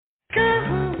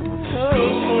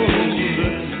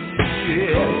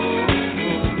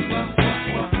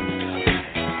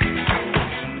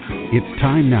It's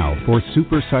time now for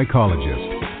super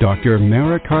psychologist Dr.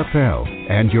 Mara Karpel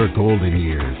and your golden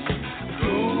years.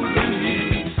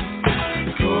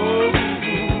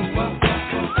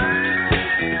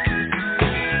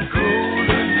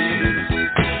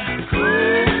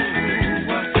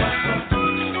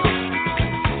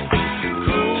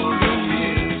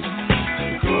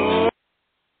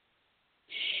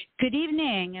 Good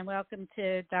evening and welcome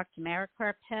to Dr. Mara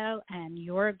Karpel and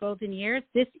your golden years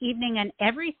this evening and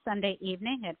every Sunday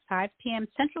evening at 5 p.m.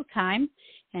 Central Time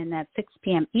and at 6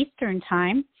 p.m. Eastern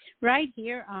Time right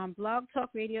here on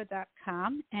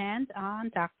blogtalkradio.com and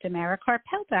on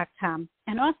drmarakarpel.com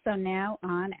and also now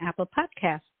on Apple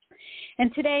Podcasts.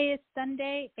 And today is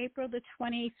Sunday, April the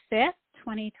 25th,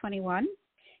 2021.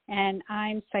 And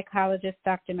I'm psychologist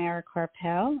Dr. Mara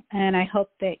Karpel, and I hope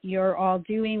that you're all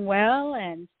doing well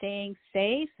and staying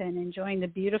safe and enjoying the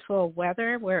beautiful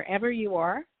weather wherever you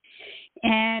are.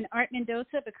 And Art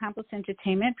Mendoza of Accomplice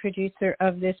Entertainment, producer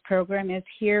of this program, is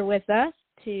here with us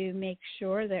to make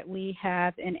sure that we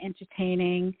have an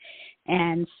entertaining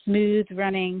and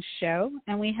smooth-running show.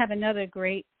 And we have another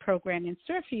great program in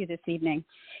store for you this evening.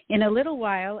 In a little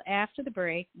while, after the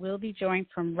break, we'll be joined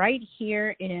from right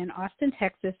here in Austin,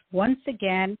 Texas, once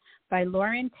again by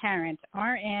Tarrant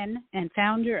RN and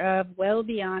founder of Well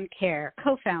Beyond Care,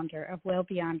 co-founder of Well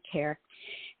Beyond Care.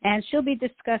 And she'll be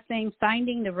discussing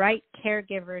finding the right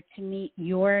caregiver to meet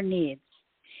your needs.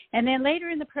 And then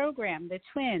later in the program, the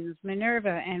twins,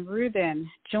 Minerva and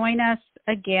Ruben, join us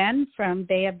again from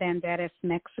Bay of Banderas,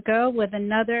 Mexico, with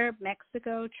another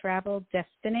Mexico travel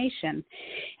destination.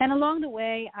 And along the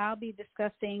way, I'll be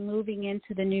discussing moving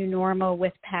into the new normal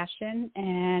with passion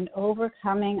and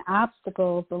overcoming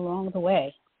obstacles along the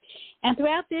way. And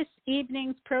throughout this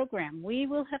evening's program, we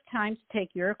will have time to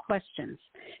take your questions.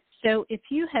 So if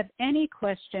you have any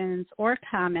questions or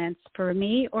comments for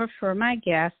me or for my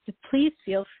guest, please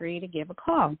feel free to give a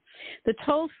call. The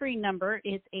toll-free number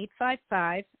is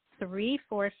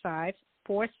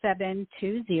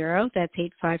 855-345-4720. That's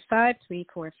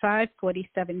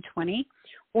 855-345-4720.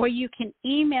 Or you can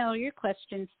email your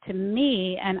questions to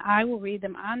me, and I will read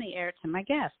them on the air to my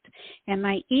guest. And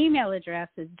my email address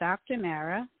is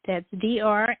drmara, that's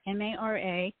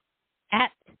D-R-M-A-R-A,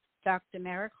 at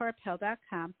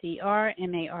drmarakarpel.com,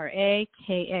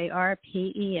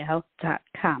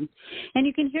 drmarakarpel.com. And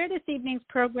you can hear this evening's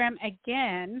program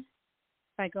again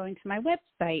by going to my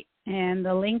website. And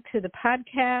the link to the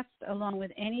podcast, along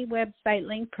with any website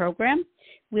link program,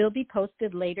 will be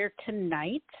posted later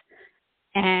tonight.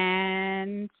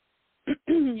 And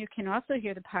you can also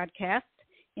hear the podcast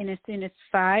in as soon as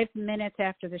 5 minutes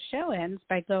after the show ends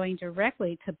by going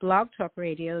directly to Blog Talk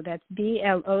Radio. That's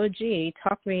BLOG,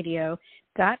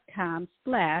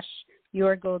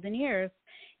 talkradio.com/Your Golden Years.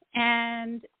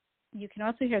 And you can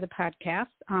also hear the podcast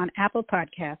on Apple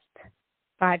Podcasts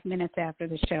 5 minutes after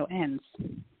the show ends.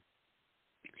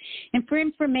 And for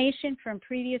information from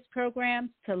previous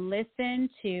programs, to listen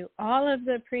to all of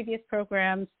the previous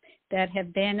programs that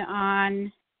have been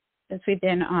on since we've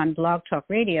been on Blog Talk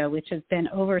Radio, which has been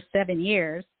over 7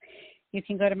 years, you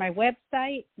can go to my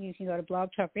website, you can go to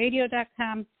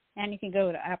blogtalkradio.com, and you can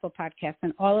go to Apple Podcasts,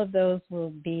 and all of those will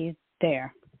be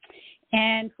there.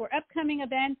 And for upcoming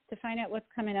events, to find out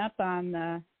what's coming up on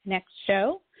the next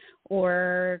show,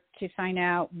 or to find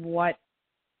out what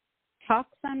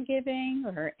talks I'm giving,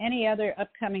 or any other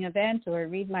upcoming events, or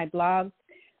read my blogs,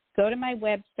 go to my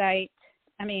website.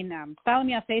 Follow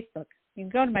me on Facebook. You can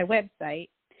go to my website.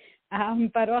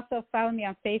 But also follow me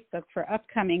on Facebook for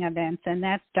upcoming events, and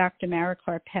that's Dr. Mara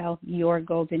Karpel, Your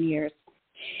Golden Years.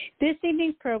 This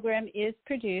evening's program is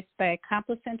produced by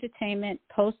Accomplice Entertainment,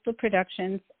 Postal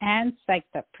Productions, and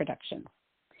Psyched Up Productions.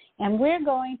 And we're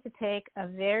going to take a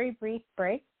very brief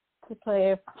break to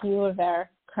play a few of our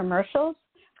commercials.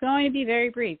 It's going to be very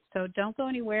brief, so don't go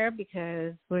anywhere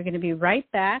because we're going to be right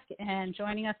back. And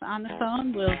joining us on the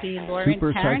phone will be Tarrant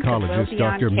Super psychologist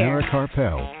Dr. Mara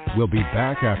Karpel will be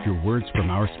back after words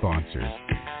from our sponsors.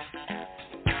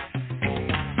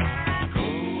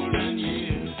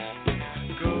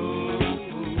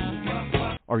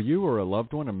 Are you or a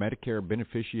loved one a Medicare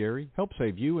beneficiary? Help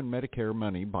save you and Medicare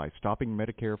money by stopping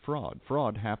Medicare fraud.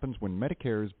 Fraud happens when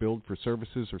Medicare is billed for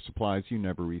services or supplies you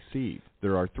never receive.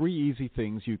 There are 3 easy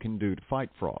things you can do to fight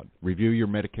fraud. Review your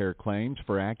Medicare claims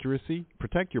for accuracy,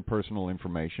 protect your personal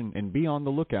information, and be on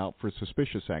the lookout for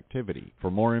suspicious activity.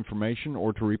 For more information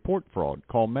or to report fraud,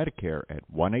 call Medicare at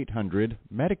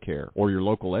 1-800-MEDICARE or your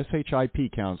local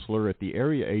SHIP counselor at the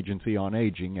Area Agency on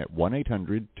Aging at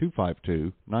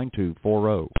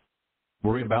 1-800-252-9240.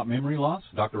 Worried about memory loss?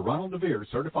 Dr. Ronald DeVere,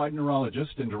 certified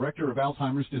neurologist and director of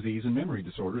Alzheimer's disease and memory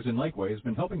disorders in Lakeway, has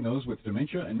been helping those with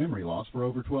dementia and memory loss for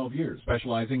over 12 years.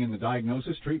 Specializing in the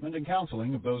diagnosis, treatment, and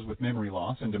counseling of those with memory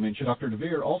loss and dementia, Dr.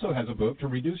 DeVere also has a book to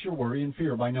reduce your worry and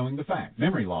fear by knowing the facts.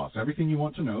 Memory Loss, Everything You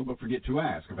Want to Know But Forget to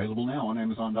Ask, available now on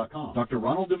Amazon.com. Dr.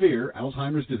 Ronald DeVere,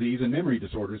 Alzheimer's disease and memory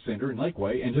disorders center in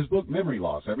Lakeway, and his book, Memory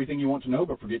Loss, Everything You Want to Know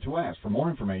But Forget to Ask. For more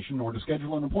information or to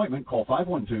schedule an appointment, call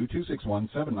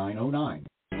 512-261-7909.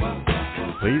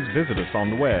 Please visit us on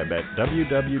the web at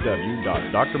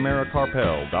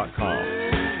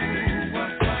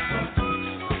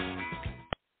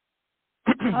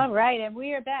www.drmaracarpel.com. All right, and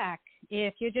we are back.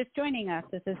 If you're just joining us,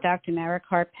 this is Dr. Mara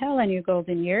Carpel and Your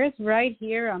Golden Years right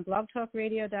here on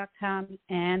blogtalkradio.com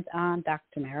and on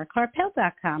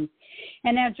drmaracarpel.com.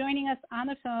 And now joining us on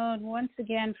the phone once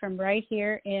again from right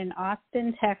here in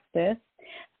Austin, Texas,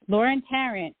 Lauren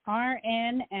Tarrant,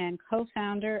 RN and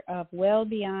co-founder of Well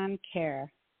Beyond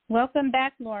Care. Welcome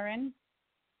back, Lauren.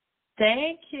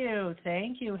 Thank you.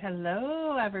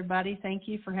 Hello, everybody. Thank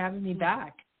you for having me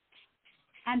back.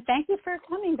 And thank you for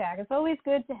coming back. It's always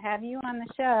good to have you on the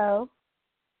show.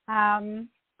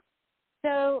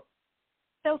 So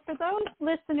for those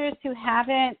listeners who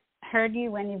haven't heard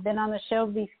you when you've been on the show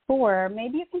before,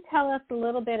 maybe you can tell us a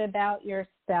little bit about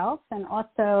yourself and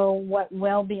also what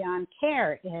Well Beyond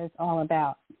Care is all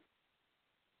about.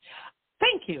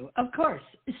 Thank you. Of course.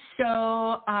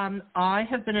 So I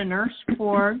have been a nurse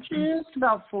for just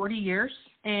about 40 years,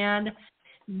 and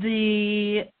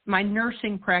my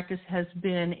nursing practice has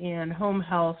been in home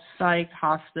health, psych,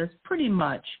 hospice, pretty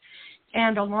much.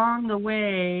 And along the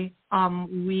way,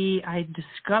 I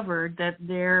discovered that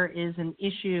there is an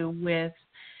issue with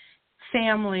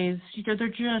families. They're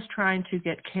just trying to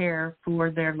get care for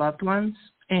their loved ones,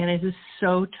 and it is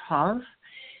so tough.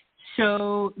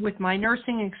 So with my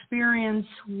nursing experience,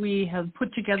 we have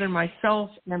put together, myself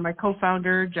and my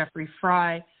co-founder, Jeffrey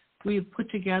Fry, we've put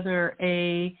together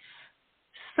a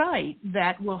site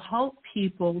that will help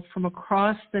people from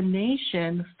across the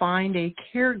nation find a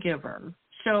caregiver.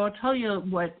 So I'll tell you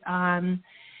what, a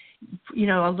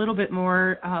little bit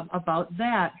more about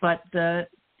that. But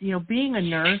being a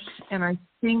nurse, and I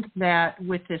think that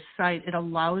with this site, it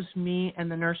allows me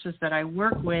and the nurses that I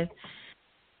work with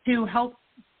to help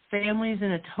families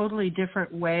in a totally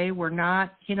different way. We're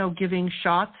not, giving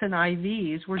shots and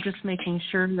IVs. We're just making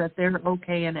sure that they're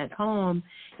okay and at home.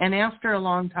 And after a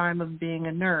long time of being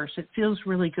a nurse, it feels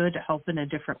really good to help in a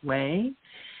different way.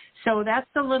 So that's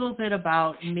a little bit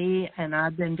about me, and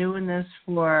I've been doing this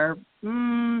for,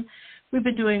 we've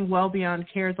been doing Well Beyond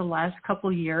Care the last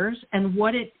couple years. And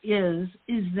what it is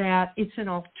that it's an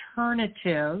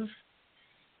alternative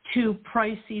to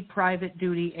pricey private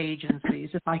duty agencies,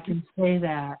 if I can say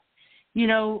that.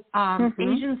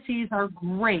 Agencies are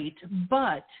great,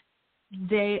 but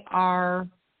they are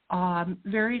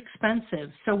very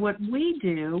expensive. So what we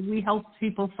do, we help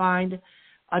people find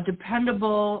a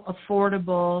dependable,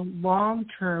 affordable,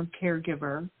 long-term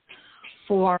caregiver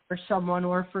for someone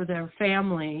or for their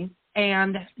family,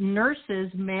 and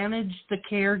nurses manage the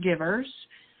caregivers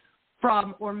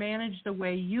or manage the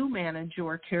way you manage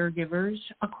your caregivers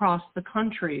across the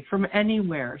country from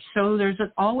anywhere. So there's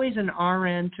always an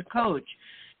RN to coach.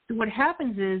 So what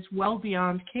happens is Well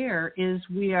Beyond Care is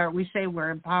we say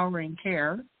we're empowering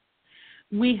care.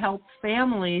 We help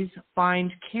families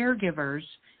find caregivers,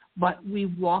 but we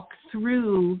walk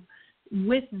through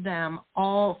with them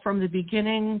all from the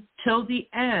beginning till the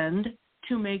end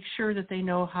to make sure that they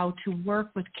know how to work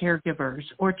with caregivers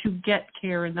or to get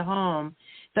care in the home.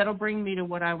 That'll bring me to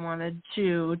what I wanted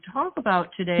to talk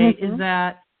about today is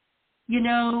that,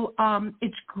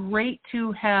 it's great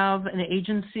to have an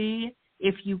agency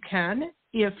if you can.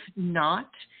 If not,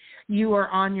 you are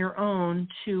on your own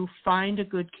to find a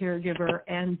good caregiver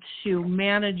and to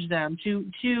manage them,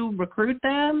 to recruit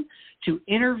them, to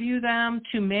interview them,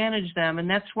 to manage them. And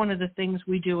that's one of the things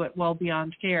we do at Well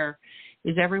Beyond Care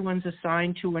is everyone's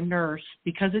assigned to a nurse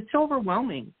because it's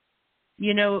overwhelming.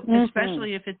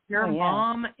 Especially if it's your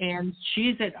mom and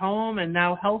she's at home and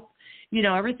now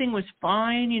everything was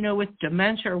fine, with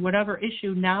dementia or whatever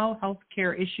issue. Now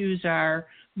healthcare issues are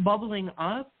bubbling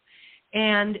up.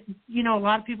 And, a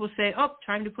lot of people say,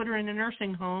 time to put her in a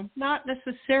nursing home. Not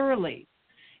necessarily.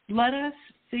 Let us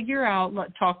figure out,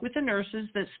 talk with the nurses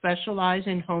that specialize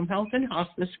in home health and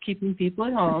hospice, keeping people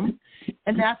at home.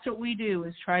 And that's what we do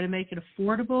is try to make it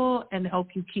affordable and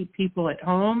help you keep people at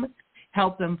home.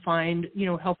 Help them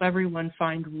help everyone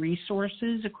find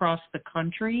resources across the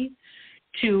country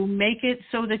to make it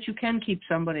so that you can keep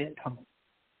somebody at home.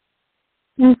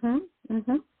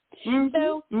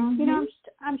 So,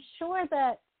 I'm sure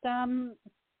that some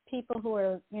people who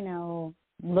are,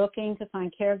 looking to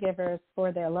find caregivers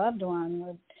for their loved one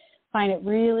would find it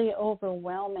really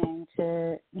overwhelming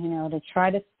to try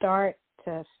to start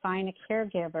to find a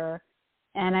caregiver.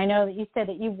 And I know that you said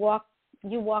that you walk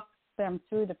them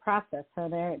through the process, so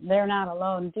they're not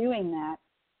alone doing that.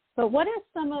 But what are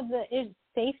some of the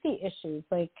safety issues?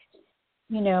 Like,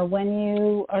 when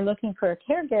you are looking for a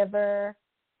caregiver,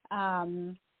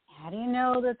 how do you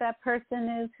know that person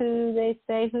is who they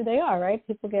say who they are, right?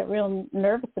 People get real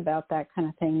nervous about that kind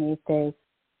of thing these days.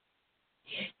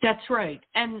 That's right.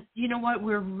 And you know what?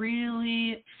 We're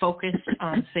really focused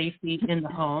on safety in the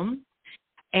home.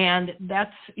 And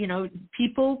that's,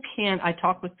 I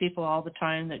talk with people all the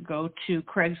time that go to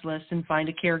Craigslist and find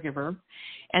a caregiver.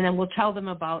 And then we'll tell them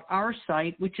about our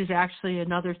site, which is actually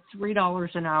another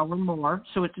 $3 an hour more.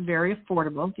 So it's very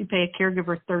affordable. If you pay a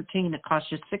caregiver $13, it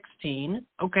costs you $16,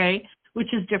 okay,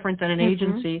 which is different than an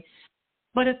agency.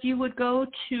 But if you would go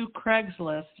to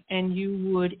Craigslist and you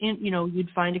would, you'd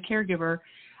find a caregiver,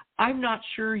 I'm not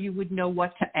sure you would know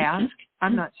what to ask.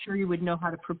 I'm not sure you would know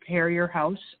how to prepare your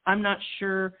house. I'm not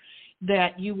sure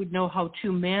that you would know how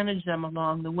to manage them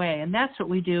along the way. And that's what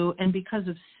we do. And because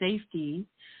of safety,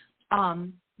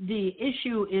 the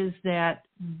issue is that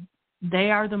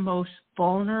they are the most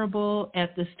vulnerable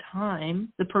at this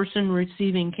time, the person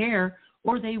receiving care,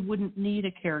 or they wouldn't need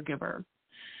a caregiver.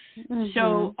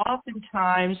 So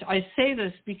oftentimes, I say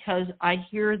this because I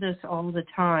hear this all the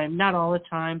time, not all the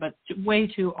time, but way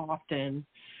too often,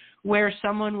 where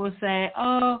someone will say,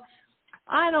 oh,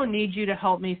 I don't need you to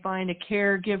help me find a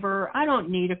caregiver. I don't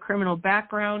need a criminal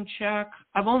background check.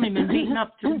 I've only been beaten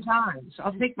up 3 times.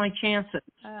 I'll take my chances.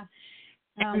 I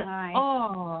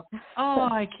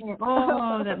can't.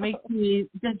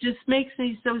 That just makes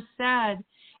me so sad.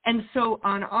 And so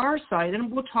on our site,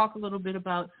 and we'll talk a little bit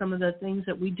about some of the things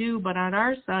that we do, but on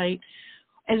our site,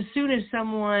 as soon as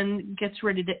someone gets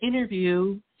ready to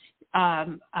interview a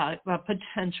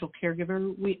potential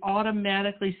caregiver, we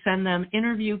automatically send them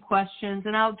interview questions,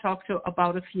 and I'll talk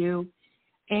about a few,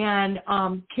 and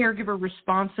caregiver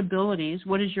responsibilities.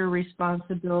 What is your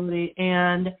responsibility,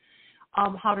 and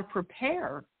how to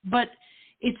prepare. But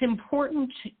it's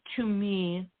important to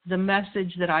me, the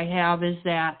message that I have is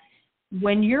that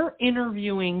when you're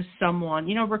interviewing someone,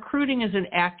 recruiting is an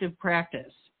active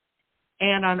practice.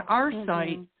 And on our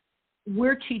site,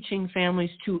 we're teaching families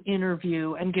to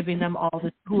interview and giving them all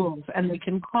the tools. And they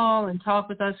can call and talk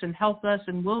with us, and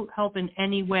we'll help in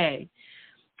any way.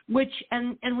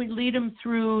 And we lead them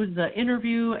through the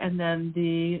interview and then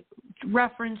the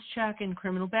reference check and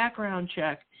criminal background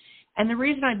check. And the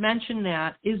reason I mention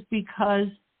that is because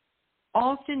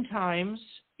oftentimes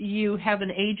you have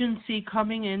an agency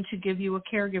coming in to give you a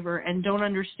caregiver and don't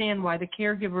understand why the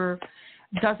caregiver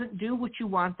doesn't do what you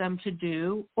want them to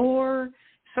do, or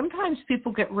sometimes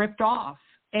people get ripped off.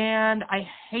 And I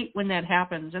hate when that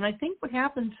happens. And I think what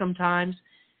happens sometimes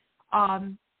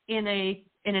from an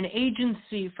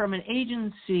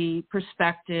agency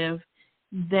perspective,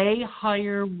 they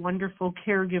hire wonderful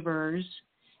caregivers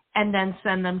and then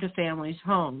send them to families'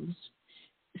 homes.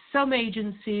 Some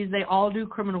agencies, they all do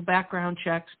criminal background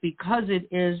checks because it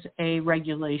is a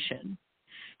regulation.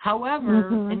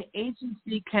 However, an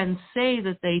agency can say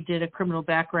that they did a criminal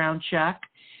background check,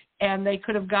 and they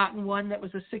could have gotten one that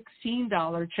was a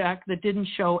 $16 check that didn't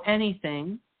show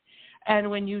anything. And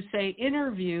when you say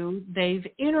interview, they've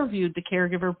interviewed the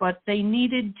caregiver, but they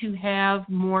needed to have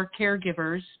more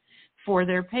caregivers for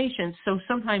their patients. So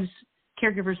sometimes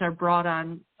caregivers are brought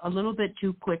on a little bit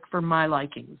too quick for my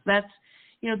likings. That's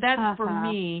for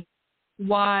me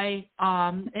why.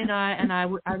 And I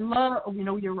love,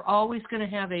 you're always going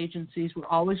to have agencies. We're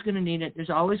always going to need it. There's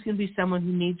always going to be someone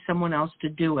who needs someone else to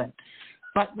do it.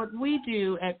 But what we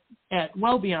do at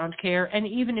Well Beyond Care, and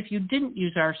even if you didn't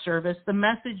use our service, the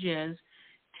message is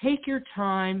take your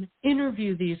time,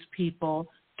 interview these people,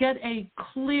 get a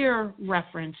clear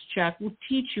reference check. We'll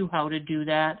teach you how to do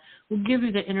that. We'll give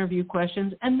you the interview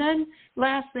questions. And then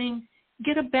last thing,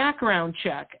 get a background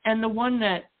check. And the one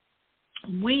that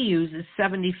we use is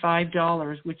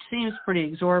 $75, which seems pretty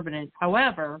exorbitant.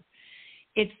 However,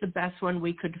 it's the best one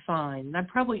we could find. I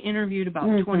probably interviewed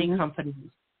about 20 companies.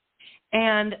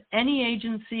 And any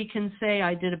agency can say,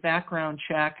 I did a background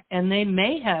check, and they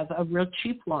may have a real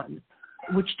cheap one,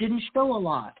 which didn't show a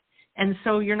lot. And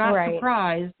so you're not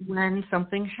surprised when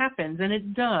something happens, and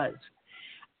it does.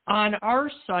 On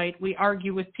our site, we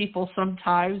argue with people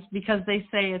sometimes because they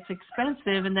say it's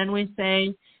expensive, and then we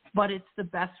say, but it's the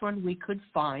best one we could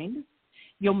find.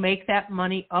 You'll make that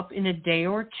money up in a day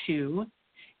or two,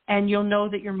 and you'll know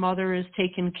that your mother is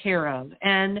taken care of.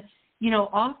 And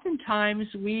oftentimes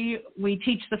we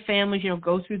teach the families,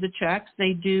 go through the checks.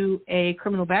 They do a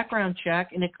criminal background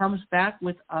check, and it comes back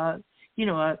with a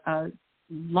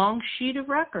long sheet of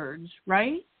records,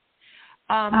 right?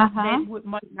 That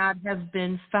might not have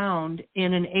been found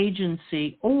in an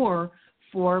agency, or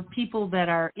for people that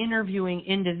are interviewing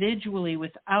individually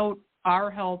without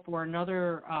our help or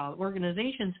another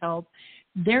organization's help,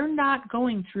 they're not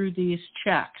going through these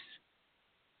checks.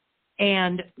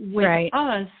 And with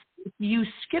us, if you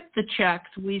skip the checks,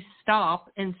 we stop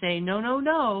and say,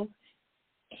 no,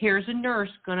 here's a nurse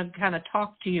going to kind of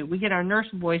talk to you. We get our nurse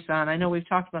voice on. I know we've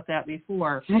talked about that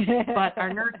before, but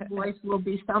our nurse voice will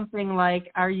be something like,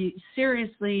 are you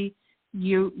seriously,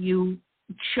 you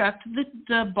checked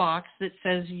the box that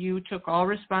says you took all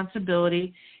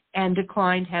responsibility and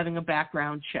declined having a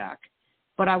background check,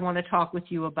 but I want to talk with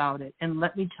you about it, and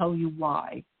let me tell you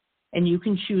why. And you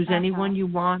can choose anyone you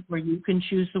want, or you can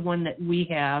choose the one that we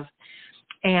have.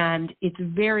 And it's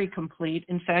very complete.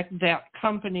 In fact, that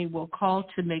company will call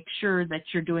to make sure that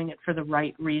you're doing it for the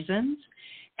right reasons,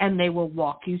 and they will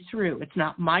walk you through. It's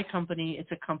not my company.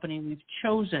 It's a company we've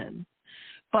chosen.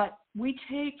 But we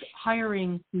take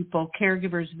hiring people,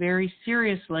 caregivers, very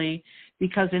seriously,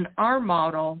 because in our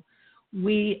model,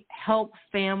 we help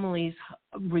families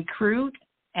recruit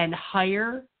and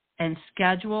hire and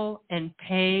schedule and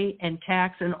pay and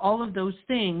tax and all of those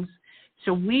things.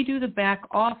 So we do the back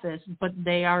office, but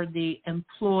they are the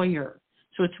employer.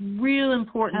 So it's real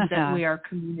important that we are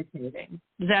communicating.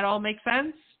 Does that all make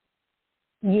sense?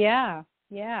 Yeah.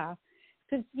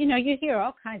 Because, you hear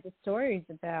all kinds of stories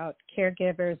about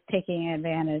caregivers taking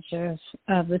advantage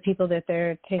of the people that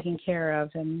they're taking care of.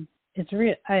 And it's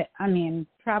real. I mean,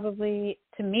 probably,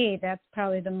 to me, that's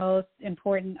probably the most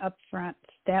important upfront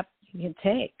step you can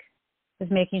take, is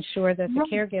making sure that the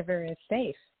caregiver is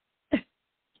safe.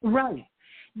 Right.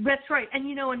 That's right. And,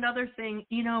 another thing,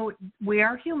 we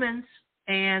are humans,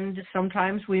 and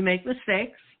sometimes we make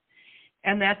mistakes,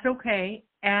 and that's okay.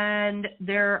 And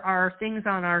there are things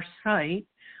on our site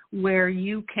where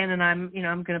you can, and I'm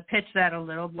going to pitch that a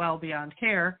little, Well Beyond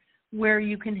Care, where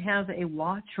you can have a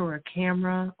watch or a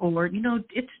camera, or,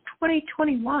 it's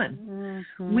 2021.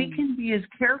 We can be as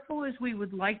careful as we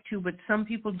would like to, but some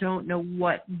people don't know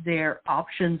what their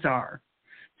options are.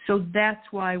 So that's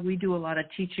why we do a lot of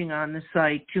teaching on the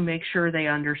site, to make sure they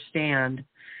understand,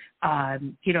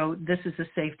 this is a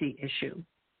safety issue.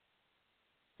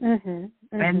 And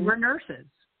we're nurses.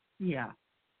 Yeah.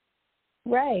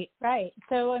 Right.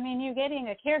 So, you're getting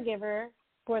a caregiver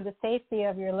for the safety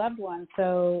of your loved one.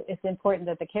 So it's important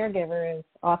that the caregiver is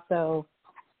also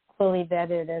fully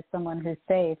vetted as someone who's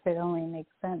safe. It only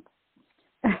makes sense.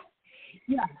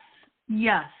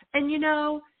 Yes.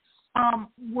 And,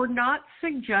 we're not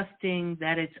suggesting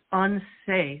that it's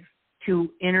unsafe to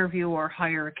interview or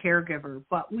hire a caregiver,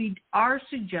 but we are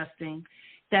suggesting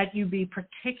that you be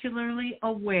particularly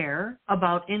aware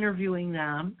about interviewing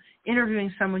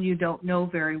someone you don't know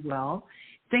very well.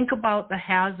 Think about the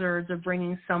hazards of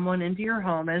bringing someone into your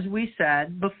home, as we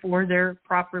said, before they're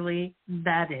properly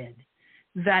vetted.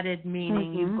 Vetted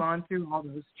meaning you've gone through all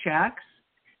those checks,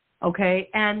 okay?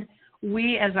 And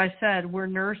we, as I said, we're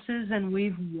nurses, and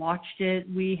we've watched it.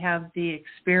 We have the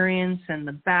experience and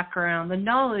the background, the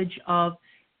knowledge of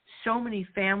so many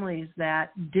families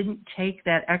that didn't take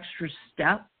that extra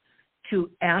step to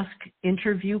ask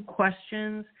interview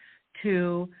questions,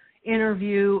 to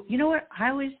interview. You know what I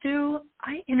always do?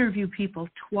 I interview people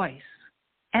twice,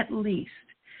 at least.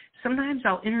 Sometimes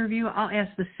I'll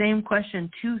ask the same question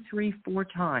 2, 3, 4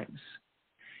 times.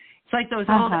 It's like those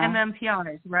old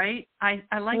MMPIs, right? I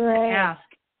like to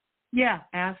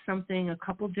ask something a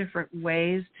couple different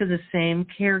ways to the same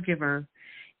caregiver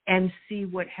and see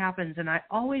what happens. And I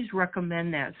always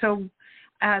recommend that. So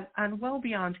on Well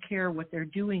Beyond Care, what they're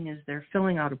doing is they're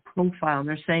filling out a profile and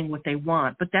they're saying what they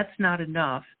want, but that's not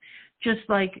enough. Just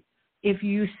like if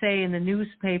you say in the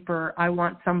newspaper, I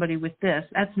want somebody with this,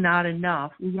 that's not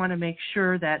enough. We want to make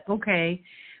sure that, okay,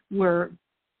 we're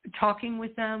talking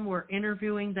with them, we're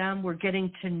interviewing them, we're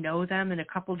getting to know them in a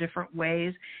couple different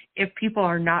ways. If people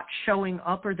are not showing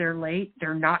up or they're late,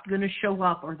 they're not going to show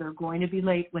up, or they're going to be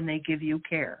late when they give you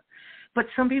care. But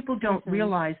some people don't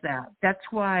realize that. That's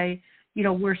why,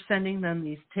 we're sending them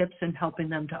these tips and helping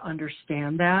them to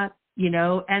understand that,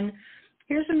 And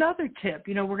here's another tip.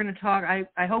 We're going to talk,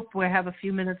 I hope we have a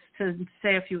few minutes to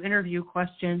say a few interview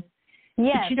questions.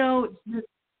 Yes. But,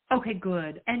 okay,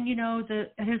 good. And,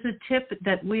 here's a tip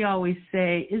that we always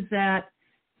say is that,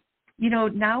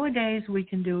 nowadays we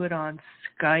can do it on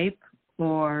Skype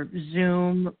or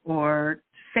Zoom or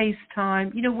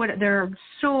FaceTime. There are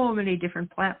so many different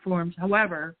platforms.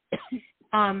 However,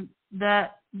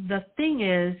 that the thing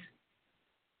is,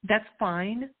 that's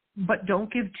fine, but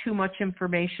don't give too much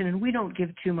information, and we don't give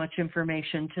too much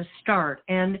information to start.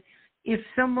 And if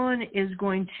someone is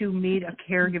going to meet a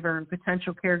caregiver, a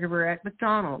potential caregiver at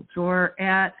McDonald's or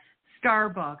at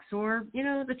Starbucks or,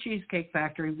 the Cheesecake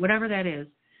Factory, whatever that is,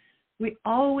 we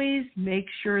always make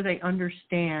sure they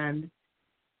understand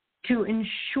to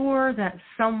ensure that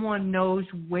someone knows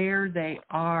where they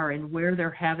are and where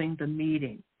they're having the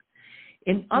meeting.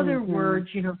 In other words,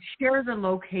 share the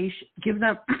location, give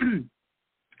them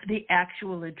the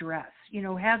actual address.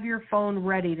 Have your phone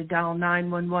ready to dial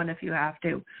 911 if you have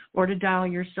to, or to dial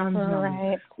your son's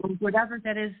number, or whatever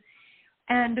that is,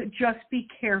 and just be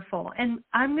careful. And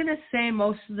I'm going to say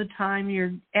most of the time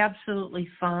you're absolutely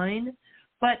fine,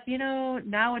 but,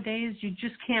 nowadays you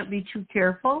just can't be too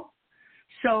careful.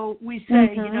 So we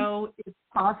say, if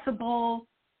possible,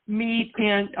 meet,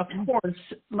 and of course,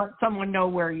 let someone know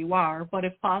where you are, but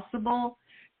if possible,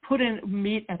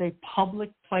 meet at a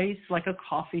public place like a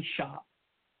coffee shop.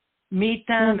 Meet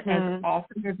them as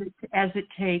often as it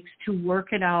takes to work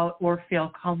it out or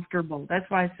feel comfortable. That's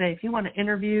why I say if you want to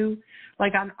interview,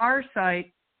 like on our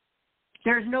site,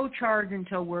 there's no charge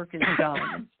until work is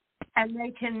done.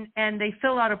 And they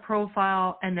fill out a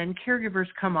profile, and then caregivers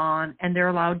come on, and they're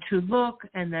allowed to look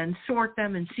and then sort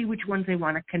them and see which ones they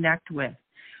want to connect with.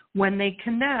 When they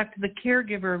connect, the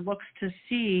caregiver looks to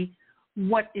see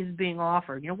what is being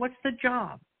offered. What's the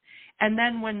job? And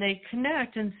then when they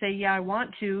connect and say, yeah, I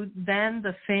want to, then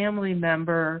the family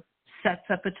member sets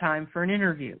up a time for an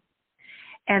interview.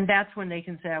 And that's when they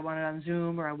can say, I want it on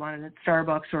Zoom, or I want it at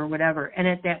Starbucks, or whatever. And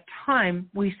at that time,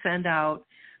 we send out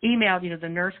email, the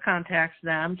nurse contacts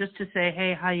them just to say,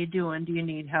 hey, how you doing? Do you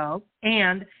need help?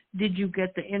 And did you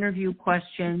get the interview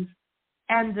questions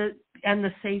and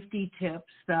the safety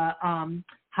tips,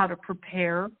 how to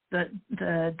prepare,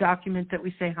 the document that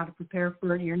we say how to prepare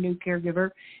for your new caregiver.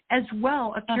 As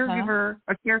well, a caregiver,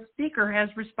 a care speaker has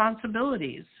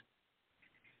responsibilities.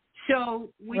 So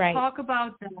we talk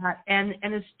about that, and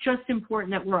it's just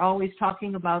important that we're always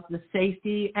talking about the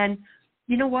safety. And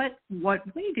you know what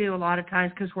we do a lot of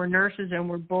times, because we're nurses and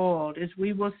we're bold, is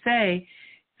we will say,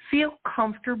 feel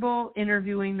comfortable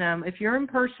interviewing them. If you're in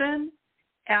person,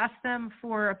 ask them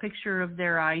for a picture of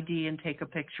their ID and take a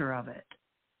picture of it.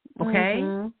 Okay?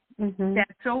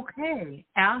 That's okay.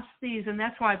 Ask these, and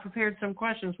that's why I prepared some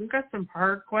questions. We've got some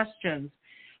hard questions,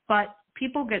 but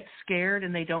people get scared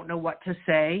and they don't know what to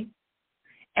say,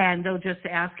 and they'll just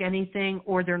ask anything,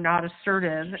 or they're not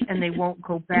assertive and they won't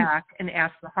go back and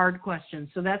ask the hard questions.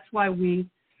 So that's why we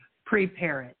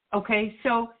prepare it. Okay,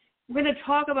 so we're going to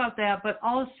talk about that, but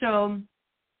also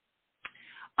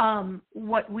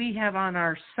what we have on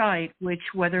our site, which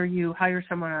whether you hire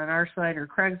someone on our site or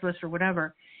Craigslist or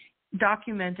whatever,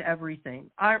 document everything.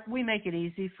 We make it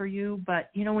easy for you, but,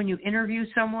 when you interview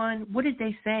someone, what did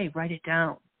they say? Write it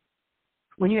down.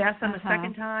 When you ask them a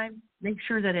second time, make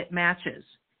sure that it matches.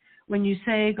 When you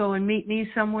say, go and meet me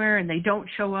somewhere, and they don't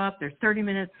show up, they're 30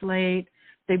 minutes late,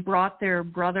 they brought their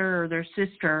brother or their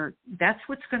sister, that's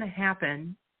what's going to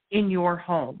happen in your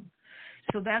home.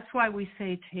 So that's why we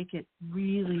say take it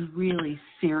really, really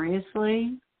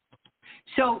seriously.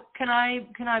 So can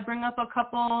I bring up a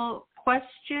couple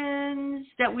questions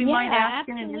that we might ask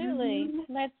in an interview?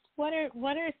 What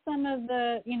are some of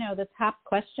the the top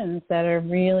questions that are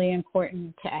really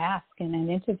important to ask in an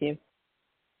interview?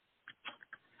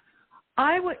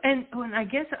 I would, and I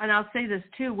guess, and I'll say this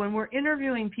too, when we're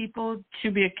interviewing people to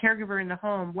be a caregiver in the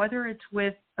home, whether it's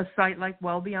with a site like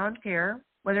Well Beyond Care,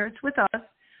 whether it's with us,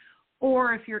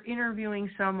 or if you're interviewing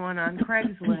someone on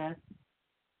Craigslist,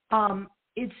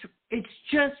 it's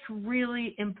just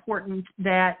really important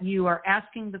that you are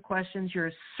asking the questions,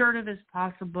 you're assertive as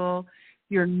possible,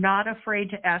 you're not afraid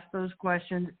to ask those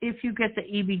questions. If you get the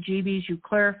EBGBs, you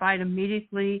clarify it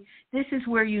immediately. This is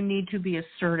where you need to be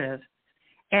assertive.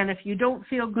 And if you don't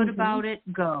feel good about it,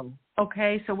 go.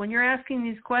 Okay? So when you're asking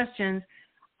these questions,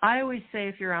 I always say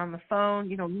if you're on the phone,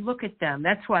 look at them.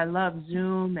 That's why I love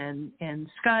Zoom and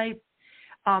Skype.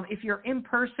 If you're in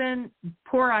person,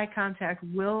 poor eye contact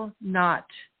will not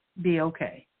be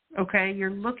okay. Okay?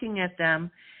 You're looking at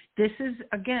them. This is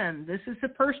the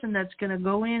person that's going to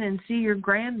go in and see your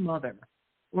grandmother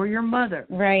or your mother.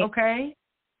 Right. Okay?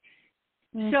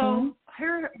 So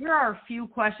here are a few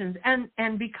questions.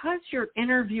 And because you're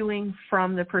interviewing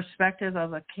from the perspective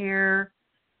of a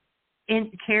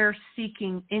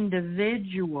care-seeking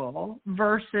individual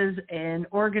versus an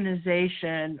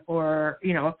organization or,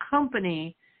 a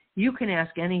company, you can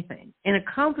ask anything. In a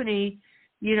company,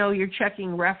 you're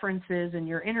checking references and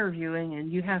you're interviewing, and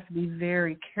you have to be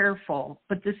very careful.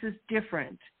 But this is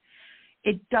different.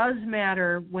 it does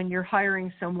matter when you're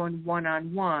hiring someone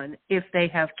one-on-one if they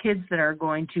have kids that are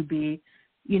going to be,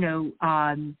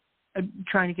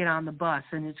 trying to get on the bus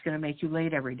and it's going to make you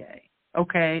late every day.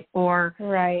 Okay. Or,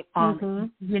 right. There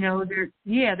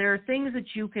are things that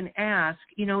you can ask.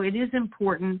 It is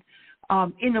important.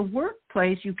 In the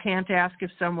workplace, you can't ask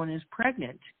if someone is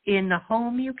pregnant. In the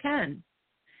home, you can.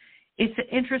 It's an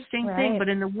interesting thing, but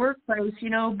in the workplace, you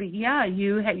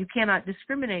cannot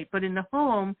discriminate. But in the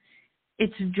home,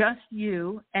 it's just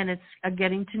you, and it's a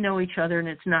getting to know each other, and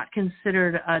it's not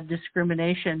considered a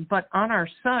discrimination. But on our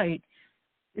site,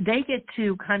 they get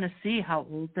to kind of see how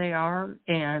old they are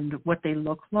and what they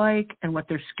look like and what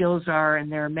their skills are and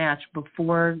their match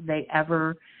before they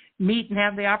ever meet and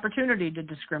have the opportunity to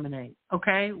discriminate.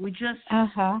 Okay? We just,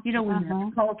 we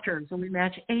match cultures and we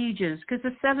match ages, because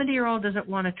a 70-year-old doesn't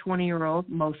want a 20-year-old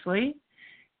mostly.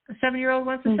 A 70-year-old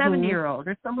wants a 70-year-old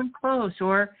or someone close.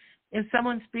 Or if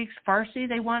someone speaks Farsi,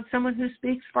 they want someone who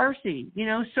speaks Farsi.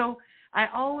 So I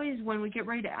always, when we get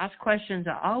ready to ask questions,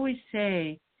 I always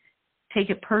say, take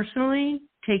it personally,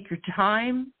 take your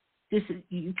time.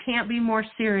 You can't be more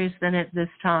serious than at this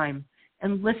time.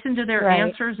 And listen to their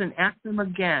answers and ask them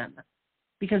again,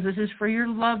 because this is for your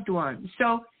loved one.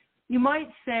 So you might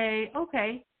say,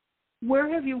 okay,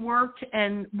 where have you worked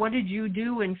and what did you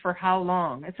do and for how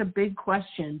long? It's a big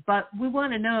question, but we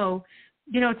want to know,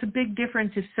 it's a big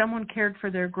difference if someone cared for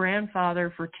their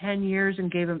grandfather for 10 years and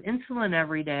gave him insulin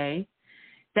every day.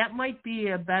 That might be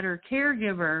a better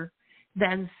caregiver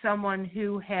than someone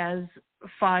who has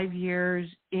 5 years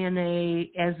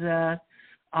as a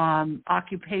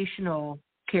occupational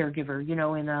caregiver,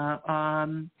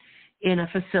 in a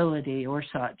facility or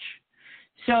such.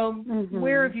 So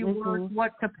where have you worked,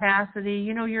 what capacity?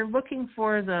 You're looking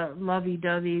for the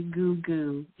lovey-dovey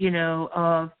goo-goo,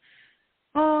 of,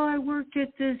 I worked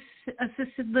at this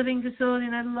assisted living facility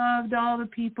and I loved all the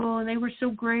people and they were so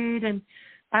great and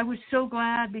I was so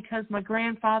glad because my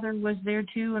grandfather was there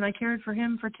too and I cared for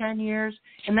him for 10 years.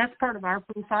 And that's part of our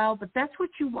profile, but that's what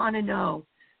you want to know.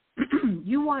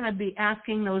 You want to be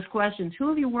asking those questions. Who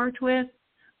have you worked with?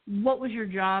 What was your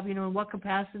job, in what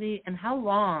capacity, and how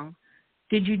long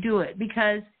did you do it?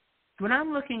 Because when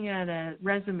I'm looking at a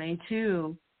resume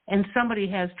too, and somebody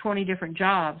has 20 different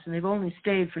jobs and they've only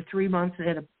stayed for 3 months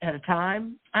at a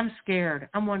time, I'm scared.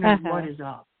 I'm wondering what is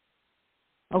up.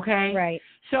 Okay? Right.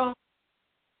 So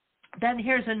then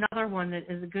here's another one that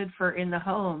is good for in the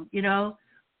home.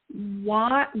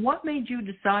 What made you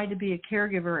decide to be a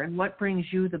caregiver, and what brings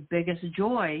you the biggest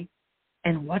joy,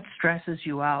 and what stresses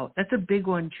you out? That's a big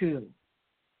one too.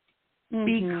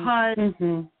 Because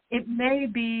it may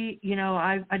be,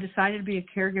 I decided to be a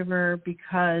caregiver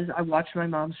because I watched my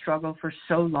mom struggle for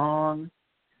so long,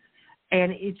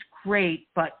 and it's great.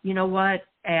 But you know what?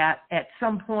 At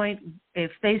some point,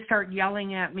 if they start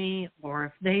yelling at me, or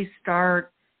if they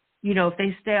start, if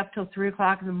they stay up till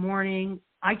 3:00 in the morning,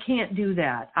 I can't do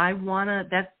that.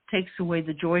 That takes away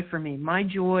the joy for me. My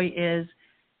joy is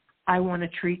I want to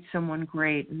treat someone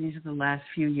great, and these are the last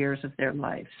few years of their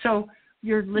life. So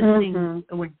you're listening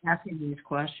when asking these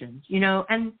questions,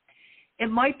 and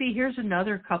it might be, here's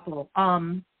another couple.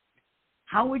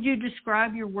 How would you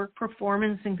describe your work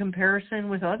performance in comparison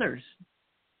with others?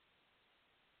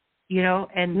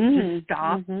 And just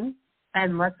stop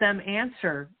and let them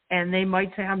answer. And they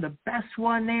might say, I'm the best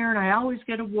one there and I always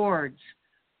get awards.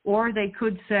 Or they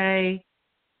could say,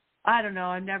 I don't know,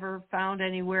 I never found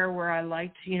anywhere where I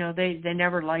liked, they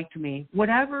never liked me.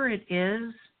 Whatever it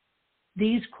is,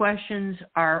 these questions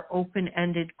are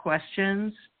open-ended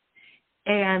questions,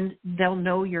 and they'll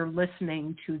know you're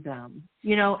listening to them.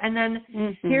 And then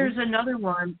here's another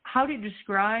one. How do you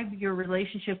describe your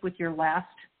relationship with your last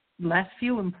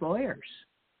few employers?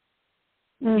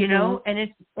 And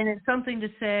it's something to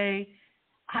say,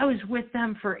 I was with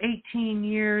them for 18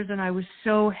 years and I was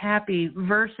so happy,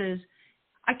 versus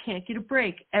I can't get a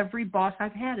break. Every boss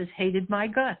I've had has hated my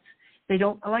guts. They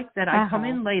don't like that I come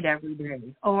in late every day,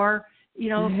 or,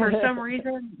 for some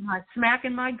reason,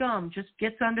 smacking my gum just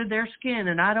gets under their skin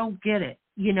and I don't get it,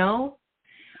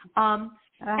 And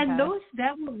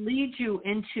that will lead you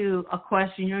into a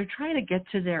question. You're trying to get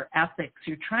to their ethics.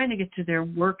 You're trying to get to their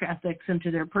work ethics and to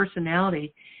their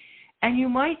personality. And you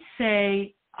might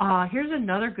say, here's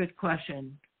another good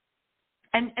question.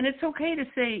 And it's okay to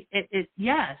say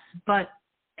yes, but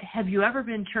have you ever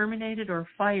been terminated or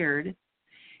fired?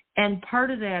 And part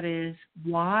of that is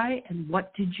why and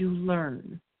what did you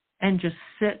learn? And just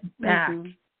sit back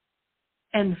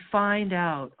and find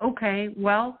out. Okay,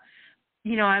 well,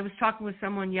 I was talking with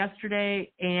someone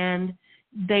yesterday and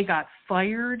they got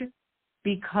fired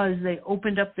because they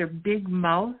opened up their big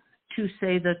mouth to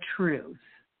say the truth.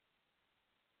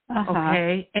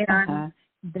 Okay, and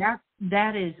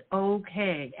that is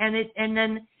okay. And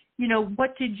then, you know,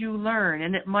 what did you learn?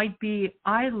 And it might be,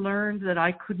 I learned that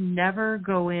I could never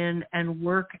go in and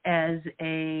work as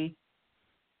a,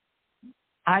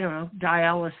 I don't know,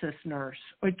 dialysis nurse.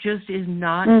 It just is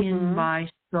not in my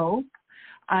scope.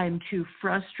 I'm too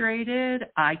frustrated.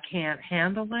 I can't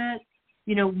handle it.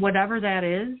 You know, whatever that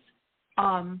is,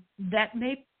 that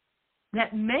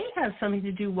may have something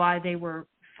to do why they were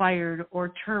fired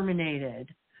or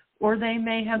terminated, or they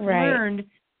may have learned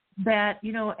that,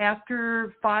 you know,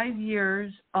 after 5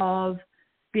 years of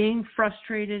being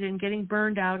frustrated and getting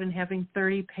burned out and having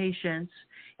 30 patients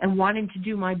and wanting to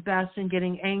do my best and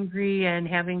getting angry and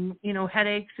having, you know,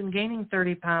 headaches and gaining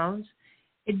 30 pounds,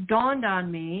 it dawned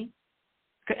on me,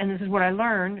 and this is what I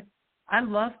learned, I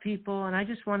love people and I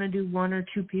just want to do 1 or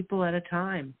 2 people at a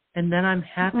time. And then I'm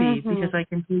happy because I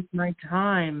can take my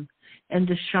time and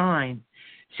to shine.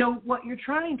 So what you're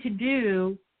trying to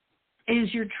do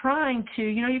is you're trying to,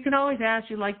 you know, you can always ask,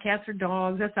 you like cats or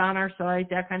dogs, that's on our site,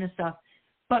 that kind of stuff.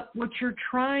 But what you're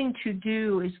trying to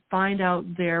do is find out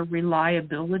their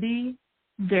reliability,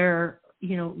 their,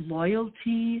 you know,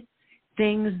 loyalty,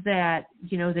 things that,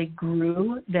 you know, they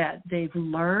grew, that they've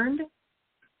learned.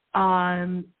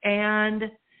 And,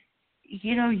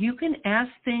 you know, you can ask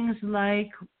things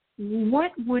like,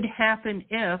 what would happen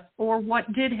if, or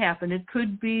what did happen? It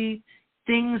could be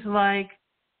things like,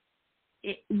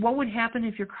 what would happen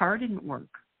if your car didn't work?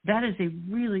 That is a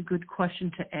really good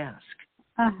question to ask.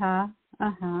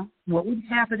 What would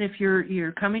happen if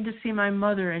you're coming to see my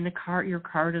mother and your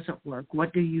car doesn't work?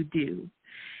 What do you do?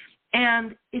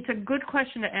 And it's a good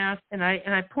question to ask, and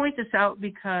I point this out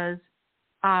because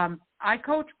I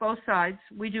coach both sides.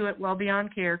 We do it well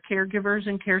beyond care, caregivers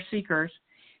and care seekers.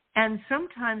 And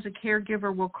sometimes a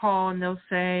caregiver will call and they'll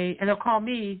say, and they'll call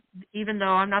me, even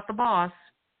though I'm not the boss,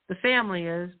 the family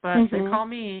is, but they call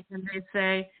me and they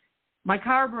say, my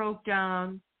car broke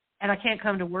down and I can't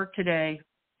come to work today.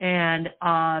 And,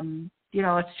 you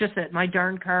know, it's just that my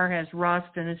darn car has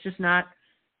rust and it's just not,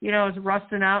 you know, it's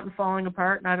rusting out and falling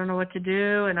apart and I don't know what to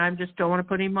do and I just don't want to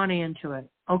put any money into it.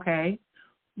 Okay,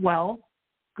 well,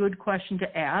 good question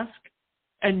to ask.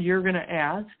 And you're going to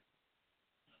ask,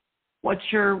 what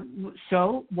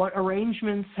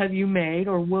arrangements have you made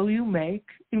or will you make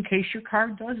in case your car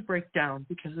does break down?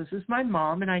 Because this is my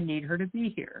mom and I need her to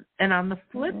be here. And on the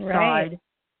flip side,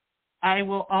 I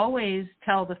will always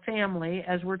tell the family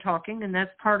as we're talking, and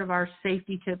that's part of our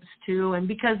safety tips too. And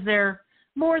because they're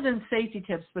more than safety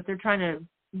tips, but they're trying to,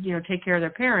 you know, take care of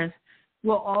their parents,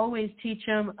 we'll always teach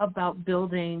them about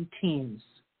building teams.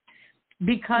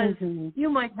 Because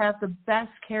you might have the best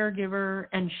caregiver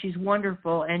and she's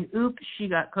wonderful and oops, she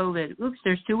got COVID. Oops,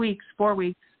 there's 2 weeks, 4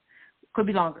 weeks, could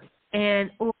be longer.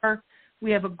 And or we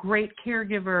have a great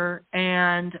caregiver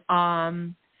and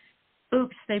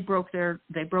oops, they broke their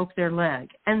leg.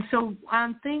 And so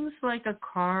on things like a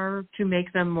car to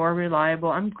make them more reliable,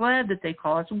 I'm glad that they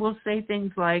call us. We'll say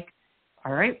things like,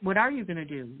 all right, what are you going to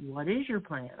do? What is your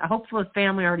plan? I hope the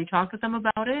family already talked with them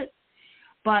about it.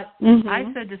 But I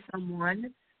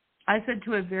said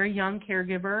to a very young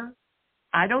caregiver,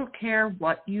 I don't care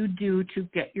what you do to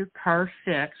get your car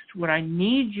fixed. What I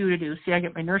need you to do, see, I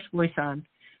get my nurse voice on.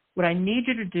 What I need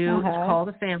you to do is call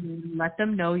the family and let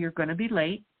them know you're going to be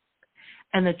late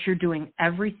and that you're doing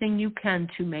everything you can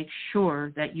to make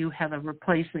sure that you have a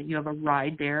replacement, you have a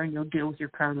ride there, and you'll deal with your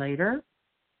car later,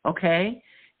 okay?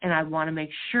 And I want to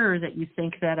make sure that you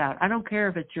think that out. I don't care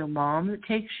if it's your mom that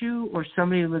takes you or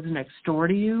somebody who lives next door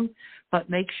to you,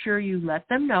 but make sure you let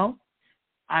them know,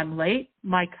 I'm late,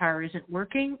 my car isn't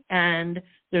working, and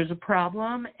there's a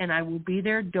problem, and I will be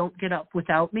there. Don't get up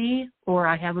without me, or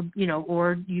I have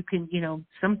or you can,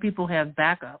 some people have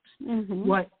backups.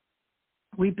 What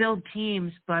we build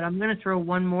teams, but I'm going to throw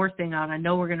one more thing out. I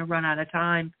know we're going to run out of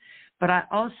time, but I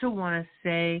also want to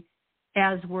say,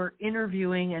 as we're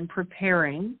interviewing and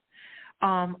preparing,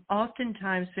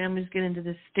 oftentimes families get into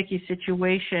this sticky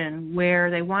situation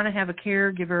where they want to have a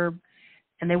caregiver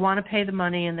and they want to pay the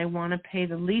money and they want to pay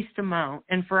the least amount.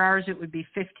 And for ours, it would be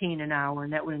 $15 an hour,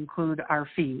 and that would include our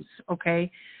fees, okay?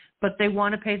 But they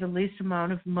want to pay the least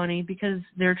amount of money because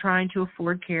they're trying to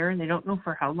afford care and they don't know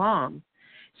for how long.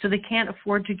 So they can't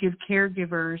afford to give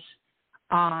caregivers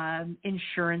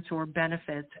insurance or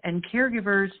benefits. And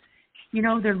caregivers,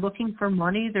 they're looking for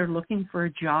money, they're looking for a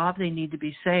job, they need to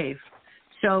be safe.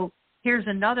 So here's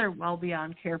another Well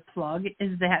Beyond Care plug,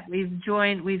 is that we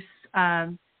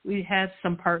have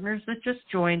some partners that just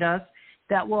joined us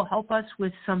that will help us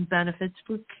with some benefits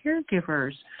for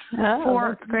caregivers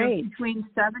for that's great. Between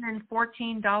 $7 and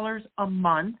 $14 a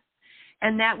month.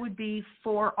 And that would be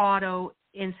for auto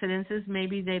incidences.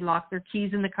 Maybe they locked their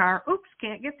keys in the car. Oops,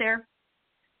 can't get there.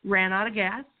 Ran out of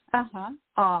gas.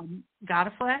 Got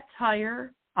a flat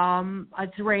tire.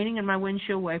 It's raining and my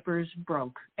windshield wipers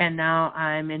broke, and now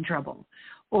I'm in trouble.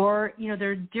 Or,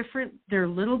 there are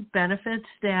little benefits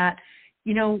that,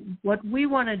 what we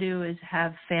want to do is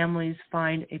have families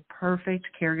find a perfect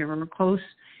caregiver, a close,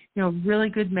 really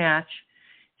good match,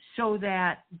 so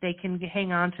that they can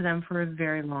hang on to them for a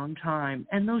very long time.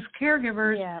 And those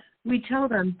caregivers, we tell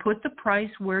them, put the price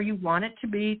where you want it to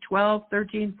be, 12,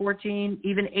 13, 14,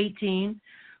 even 18.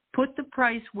 Put the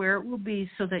price where it will be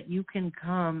so that you can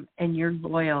come and you're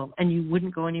loyal and you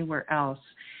wouldn't go anywhere else.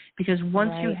 Because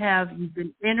once you've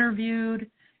been interviewed,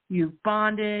 you've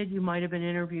bonded, you might have been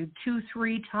interviewed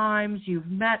 2-3 times, you've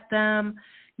met them,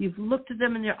 you've looked at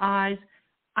them in their eyes.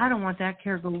 I don't want that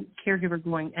caregiver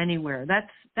going anywhere. That's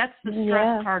the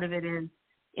stress part of it is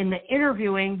in the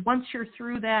interviewing. Once you're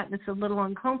through that and it's a little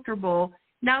uncomfortable,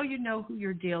 now you know who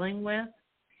you're dealing with,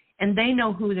 and they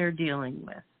know who they're dealing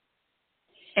with.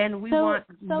 And we want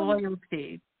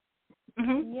loyalty.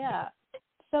 Mm-hmm. Yeah.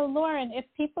 So, Lauren, if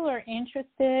people are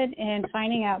interested in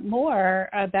finding out more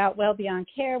about Well Beyond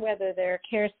Care, whether they're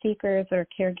care seekers or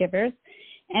caregivers,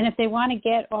 and if they want to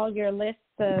get all your lists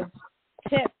of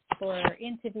tips for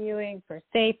interviewing, for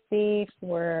safety,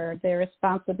 for their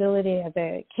responsibility as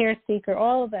a care seeker,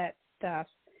 all of that stuff,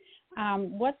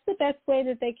 what's the best way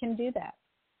that they can do that?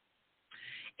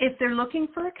 If they're looking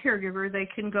for a caregiver, they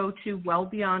can go to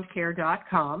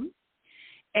wellbeyondcare.com,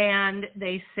 and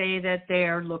they say that they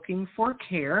are looking for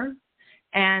care,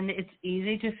 and it's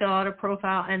easy to fill out a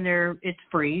profile, and it's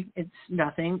free. It's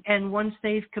nothing. And once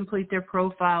they complete their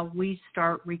profile, we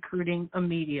start recruiting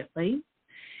immediately.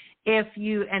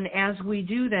 And as we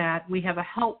do that, we have a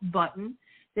help button.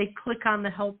 They click on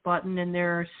the help button, and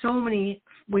there are so many,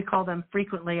 we call them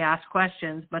frequently asked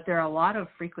questions, but there are a lot of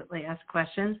frequently asked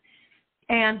questions.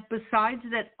 And besides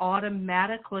that,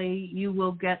 automatically you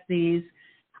will get these.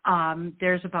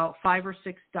 There's about 5 or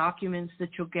 6 documents that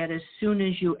you'll get as soon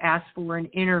as you ask for an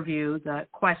interview, the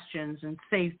questions and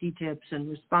safety tips and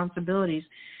responsibilities.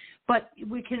 But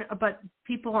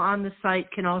people on the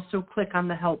site can also click on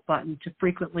the help button to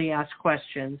frequently ask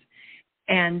questions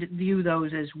and view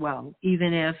those as well,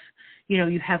 even if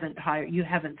you haven't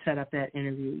set up that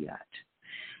interview yet.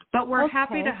 But we're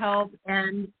happy to help,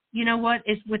 and you know what?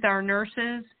 It's with our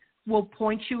nurses, we'll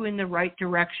point you in the right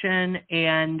direction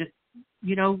and,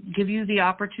 give you the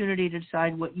opportunity to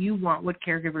decide what you want, what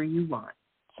caregiver you want.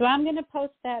 So I'm going to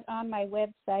post that on my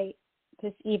website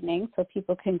this evening so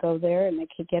people can go there and they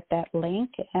can get that link.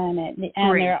 And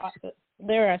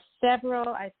there are several,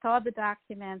 I saw the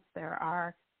documents, there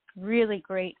are really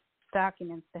great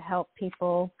documents to help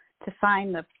people to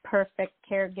find the perfect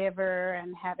caregiver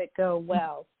and have it go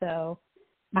well. So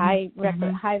I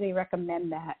highly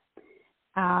recommend that.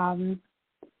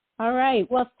 All right.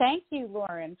 Well, thank you,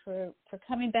 Lauren, for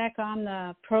coming back on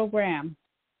the program,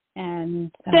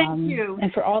 and thank you,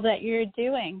 and for all that you're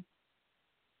doing.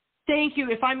 Thank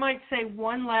you. If I might say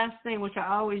one last thing, which I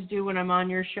always do when I'm on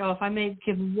your show, if I may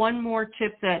give one more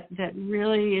tip that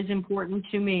really is important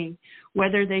to me,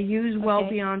 whether they use Well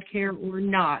Beyond Care or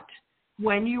not,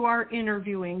 when you are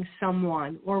interviewing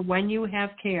someone or when you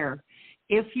have care,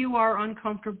 if you are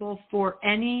uncomfortable for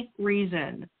any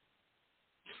reason,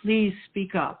 please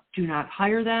speak up. Do not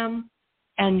hire them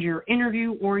and your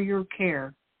interview or your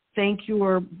care. Thank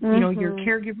your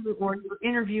caregiver or your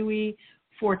interviewee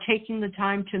for taking the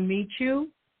time to meet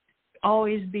you.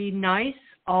 Always be nice,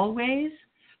 always.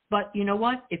 But you know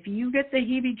what? If you get the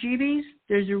heebie-jeebies,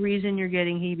 there's a reason you're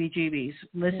getting heebie-jeebies.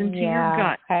 Listen to your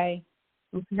gut. Okay?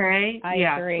 I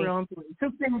agree. It's real important.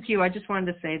 So thank you. I just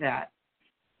wanted to say that.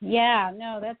 Yeah,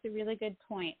 no, that's a really good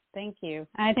point. Thank you.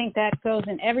 I think that goes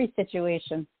in every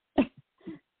situation.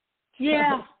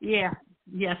 Yes,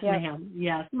 ma'am.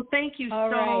 Yes. Well, thank you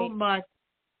so much.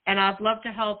 And I'd love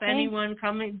to help anyone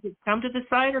come to the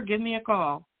site or give me a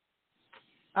call.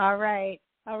 All right.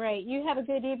 You have a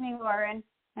good evening, Lauren,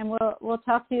 and we'll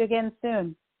talk to you again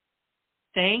soon.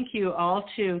 Thank you all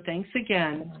too. Thanks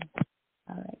again.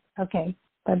 All right. Okay.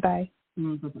 Bye-bye.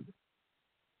 Mm-hmm.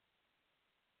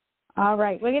 All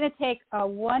right. We're going to take a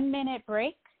 1-minute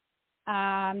break.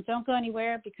 Don't go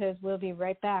anywhere because we'll be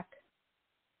right back.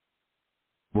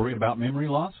 Worried about memory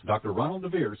loss? Dr. Ronald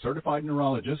DeVere, certified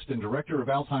neurologist and director of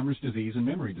Alzheimer's disease and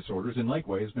memory disorders in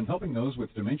Lakeway, has been helping those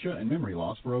with dementia and memory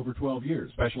loss for over 12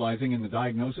 years. Specializing in the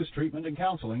diagnosis, treatment, and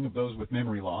counseling of those with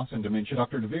memory loss and dementia,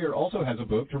 Dr. DeVere also has a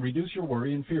book to reduce your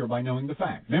worry and fear by knowing the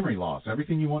facts. Memory Loss,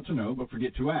 Everything You Want to Know But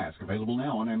Forget to Ask, available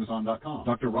now on Amazon.com.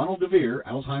 Dr. Ronald DeVere,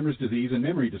 Alzheimer's disease and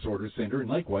memory disorders center in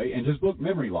Lakeway, and his book,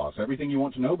 Memory Loss, Everything You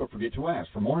Want to Know But Forget to Ask.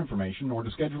 For more information or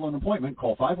to schedule an appointment,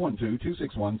 call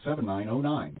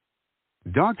 512-261-7909.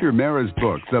 Dr. Mara's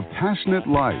book, The Passionate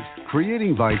Life,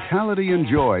 Creating Vitality and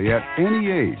Joy at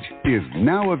Any Age, is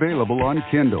now available on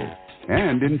Kindle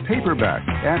and in paperback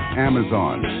at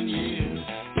Amazon.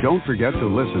 Don't forget to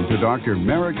listen to Dr.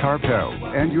 Mara Karpel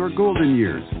and Your Golden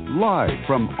Years live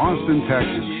from Austin,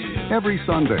 Texas, every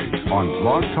Sunday on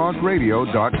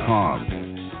blogtalkradio.com.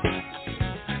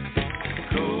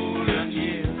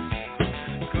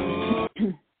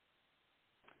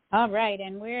 All right,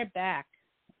 and we're back.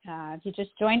 If you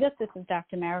just joined us, this is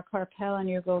Dr. Mara Karpel and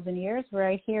Your Golden Years,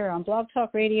 right here on Blog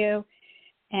Talk Radio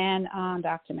and on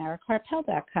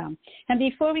drmarakarpel.com. And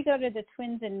before we go to the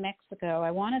twins in Mexico,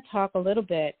 I want to talk a little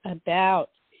bit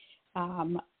about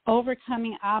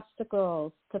overcoming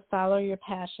obstacles to follow your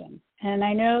passion. And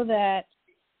I know that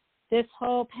this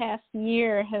whole past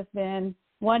year has been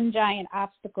one giant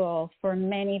obstacle for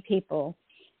many people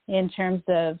in terms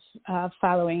of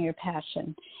following your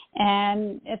passion.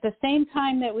 And at the same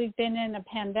time that we've been in a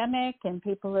pandemic and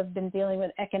people have been dealing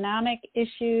with economic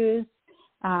issues,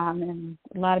 and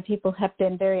a lot of people have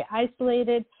been very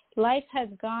isolated, life has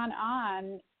gone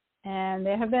on, and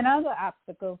there have been other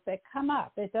obstacles that come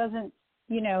up. It doesn't,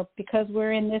 because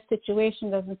we're in this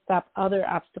situation, doesn't stop other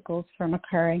obstacles from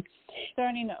occurring.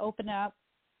 Starting to open up,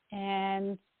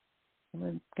 and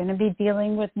we're going to be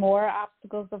dealing with more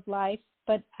obstacles of life.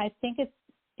 But I think it's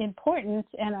important,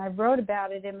 and I wrote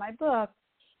about it in my book,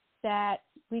 that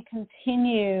we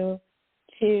continue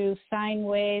to find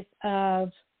ways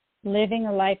of living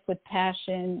a life with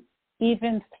passion,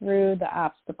 even through the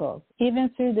obstacles, even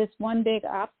through this one big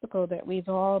obstacle that we've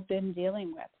all been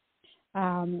dealing with.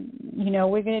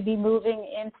 We're going to be moving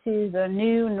into the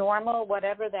new normal,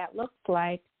 whatever that looks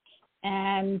like.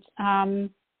 And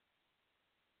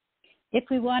if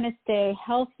we want to stay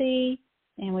healthy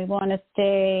and we want to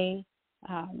stay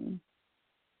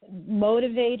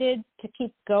motivated to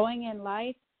keep going in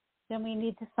life, then we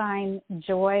need to find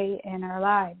joy in our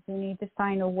lives. We need to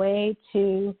find a way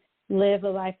to live a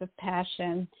life of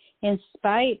passion in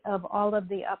spite of all of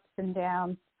the ups and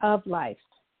downs of life.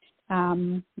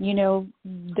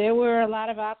 There were a lot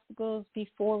of obstacles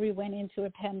before we went into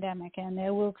a pandemic, and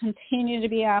there will continue to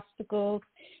be obstacles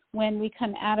when we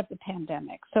come out of the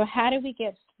pandemic. So how do we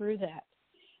get through that?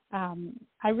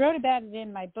 I wrote about it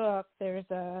in my book. There's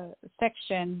a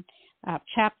section,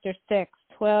 Chapter 6,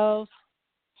 12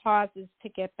 pauses to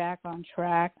get back on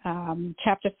track.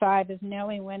 Chapter 5 is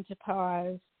knowing when to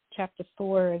pause. Chapter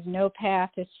 4 is no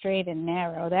path is straight and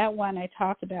narrow. That one I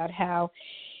talked about how,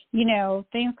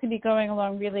 things could be going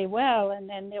along really well, and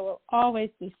then there will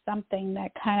always be something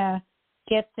that kind of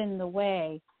gets in the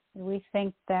way. We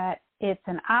think that it's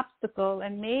an obstacle,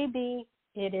 and maybe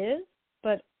it is,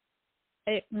 but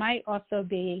it might also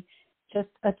be just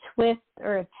a twist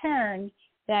or a turn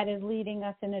that is leading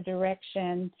us in a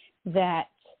direction that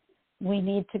we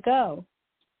need to go.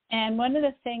 And one of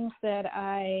the things that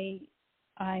I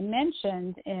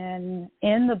mentioned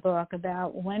in the book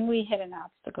about when we hit an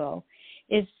obstacle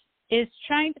is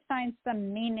trying to find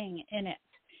some meaning in it.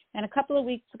 And a couple of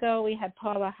weeks ago, we had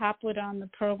Paula Hopwood on the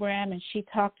program, and she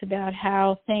talked about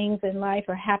how things in life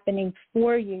are happening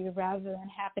for you rather than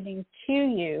happening to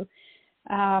you.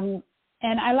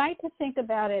 And I like to think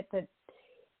about it that,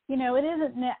 it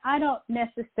isn't, I don't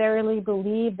necessarily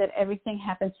believe that everything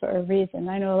happens for a reason.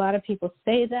 I know a lot of people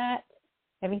say that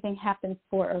everything happens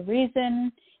for a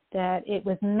reason, that it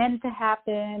was meant to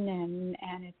happen and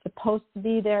it's supposed to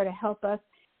be there to help us.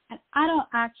 And I don't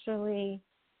actually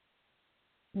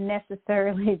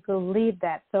necessarily believe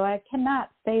that. So I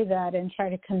cannot say that and try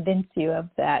to convince you of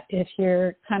that if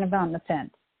you're kind of on the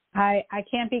fence. I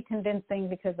can't be convincing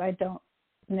because I don't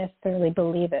necessarily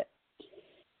believe it.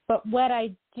 But what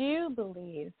I do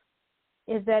believe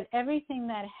is that everything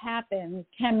that happens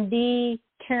can be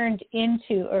turned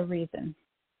into a reason.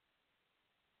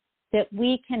 That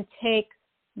we can take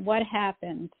what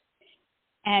happened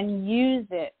and use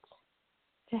it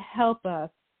to help us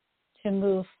to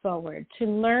move forward, to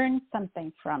learn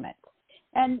something from it.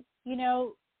 And,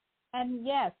 and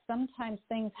yes, sometimes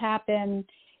things happen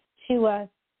to us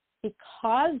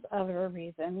because of a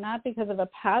reason, not because of a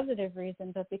positive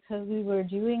reason, but because we were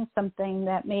doing something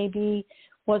that maybe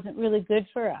wasn't really good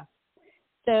for us.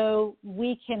 so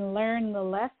we can learn the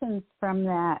lessons from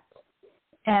that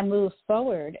and move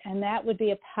forward. And that would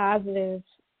be a positive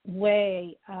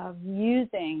way of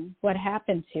using what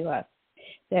happened to us,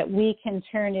 that we can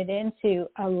turn it into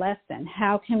a lesson.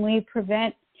 How can we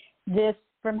prevent this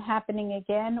from happening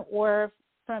again or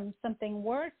from something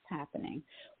worse happening?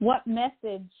 What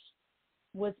message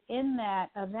was in that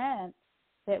event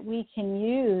that we can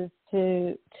use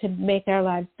to make our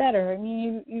lives better? I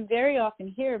mean, you very often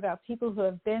hear about people who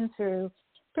have been through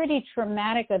pretty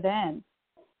traumatic events,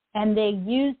 and they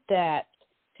use that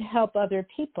to help other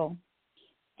people.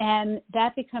 And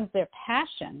that becomes their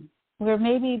passion, where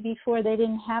maybe before they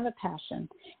didn't have a passion.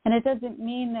 And it doesn't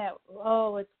mean that,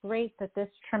 oh, it's great that this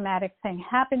traumatic thing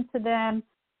happened to them,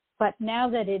 but now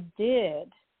that it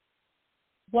did,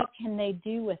 what can they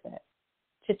do with it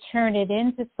to turn it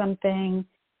into something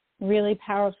really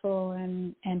powerful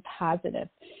and positive?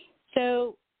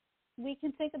 So we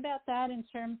can think about that in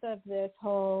terms of this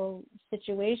whole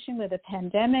situation with a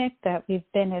pandemic, that we've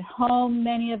been at home,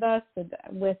 many of us,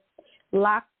 with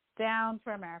locked down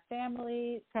from our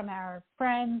families, from our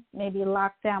friends, maybe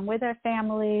locked down with our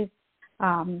families.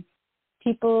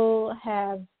 People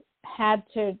have had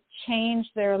to change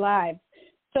their lives.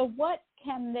 So what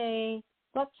can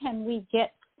we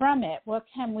get from it? What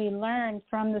can we learn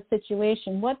from the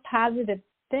situation? What positive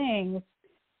things,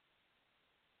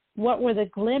 what were the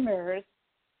glimmers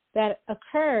that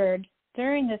occurred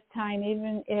during this time,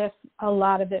 even if a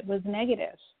lot of it was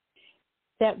negative,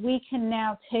 that we can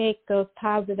now take those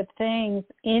positive things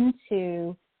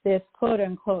into this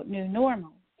quote-unquote new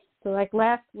normal. So like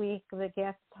last week, the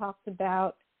guest talked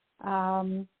about,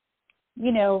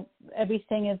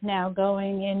 everything is now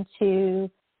going into,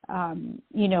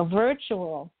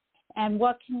 virtual. And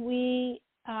what can we,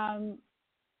 can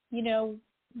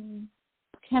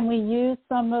we use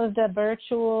some of the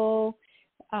virtual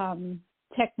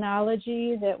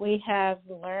technology that we have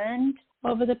learned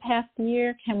over the past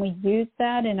year? Can we use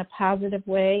that in a positive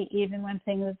way even when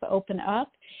things open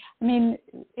up? I mean,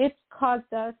 it's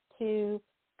caused us to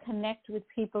connect with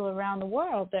people around the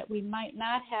world that we might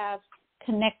not have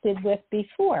connected with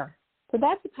before. So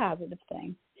that's a positive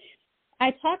thing. I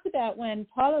talked about, when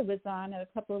Paula was on a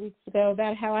couple of weeks ago,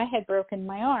 about how I had broken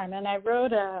my arm, and I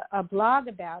wrote a blog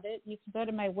about it. You can go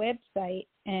to my website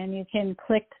and you can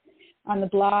click on the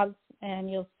blogs,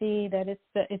 and you'll see that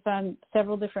it's on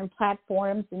several different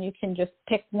platforms, and you can just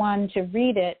pick one to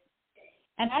read it.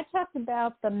 And I talked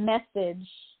about the message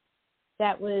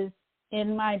that was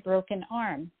in my broken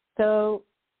arm. So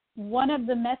one of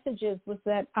the messages was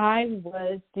that I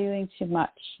was doing too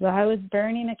much. So I was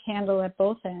burning a candle at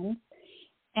both ends,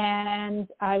 and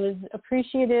I was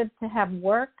appreciative to have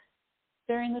work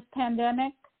during this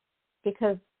pandemic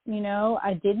because,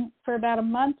 I didn't for about a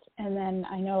month, and then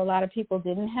I know a lot of people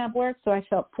didn't have work, so I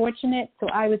felt fortunate. So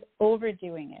I was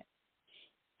overdoing it,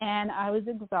 and I was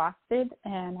exhausted,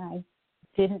 and I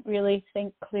didn't really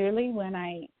think clearly when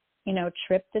I,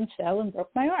 tripped and fell and broke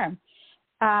my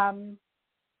arm.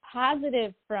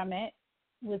 Positive from it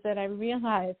was that I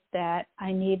realized that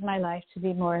I need my life to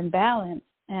be more in balance.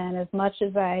 And as much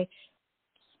as I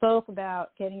spoke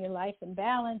about getting your life in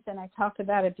balance, and I talked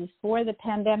about it before the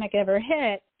pandemic ever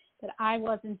hit, that I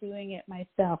wasn't doing it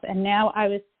myself. And now I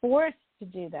was forced to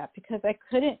do that because I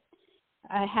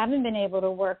haven't been able to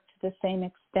work to the same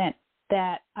extent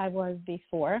that I was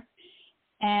before.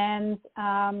 And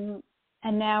now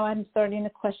I'm starting to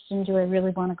question, do I really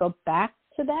want to go back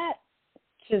to that,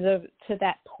 to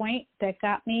that point that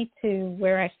got me to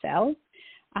where I fell?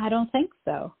 I don't think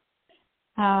so.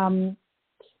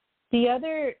 The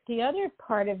other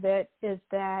part of it is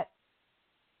that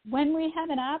when we have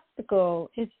an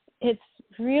obstacle, it's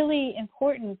really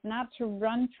important not to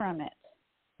run from it.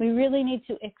 We really need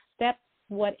to accept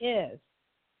what is.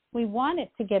 We want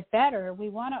it to get better. We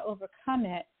want to overcome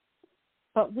it,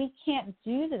 but we can't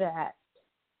do that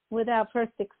without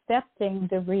first accepting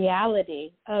the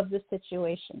reality of the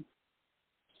situation.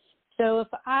 So if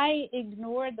I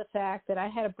ignored the fact that I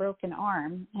had a broken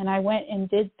arm and I went and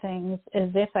did things as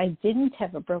if I didn't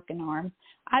have a broken arm,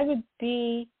 I would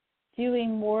be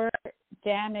doing more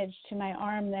damage to my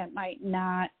arm that I might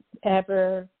not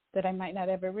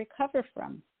ever recover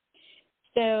from.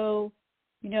 So,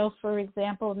 for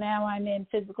example, now I'm in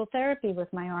physical therapy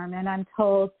with my arm, and I'm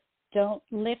told, don't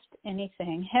lift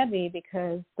anything heavy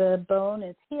because the bone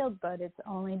is healed, but it's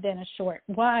only been a short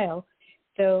while.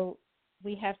 So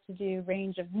we have to do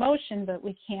range of motion, but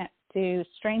we can't do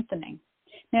strengthening.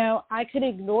 Now, I could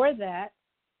ignore that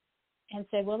and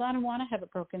say, well, I don't want to have a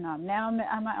broken arm. Now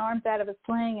my arm's out of a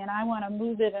sling, and I want to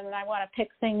move it, and I want to pick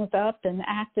things up and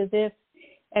act as if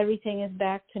everything is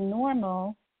back to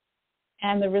normal.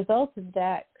 And the result of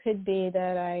that could be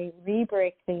that I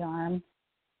re-break the arm,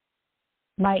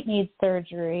 might need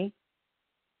surgery,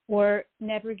 or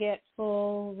never get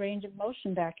full range of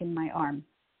motion back in my arm.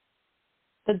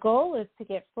 The goal is to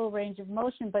get full range of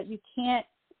motion, but you can't.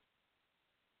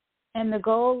 And the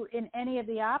goal in any of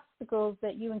the obstacles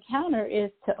that you encounter is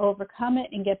to overcome it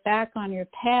and get back on your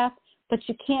path, but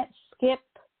you can't skip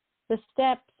the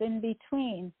steps in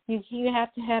between. You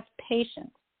have to have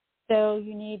patience. So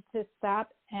you need to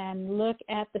stop and look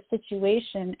at the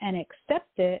situation and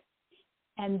accept it,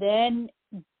 and then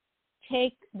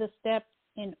take the steps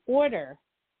in order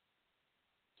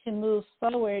to move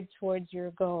forward towards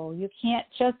your goal. You can't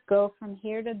just go from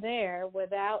here to there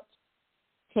without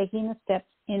taking the steps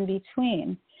in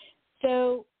between.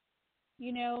 So,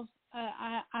 we're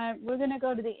going to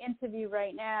go to the interview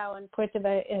right now in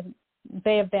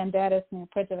Bay of Banderas near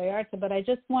Puerto Vallarta, but I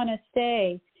just want to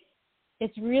say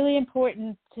it's really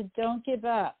important to don't give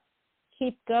up.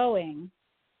 Keep going,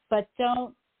 but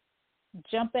don't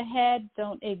jump ahead.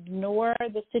 Don't ignore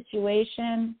the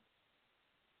situation.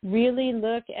 Really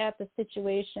look at the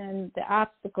situation, the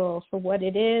obstacle for what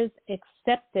it is,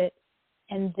 accept it,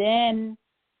 and then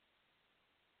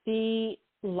be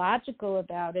logical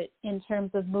about it in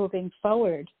terms of moving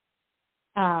forward.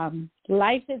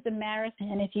 Life is a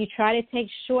marathon. If you try to take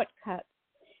shortcuts,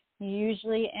 you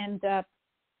usually end up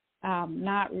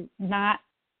not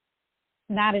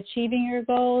achieving your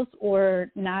goals or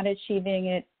not achieving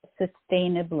it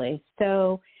sustainably.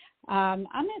 So I'm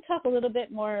going to talk a little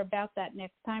bit more about that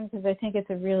next time, because I think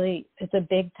it's a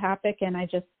big topic, and I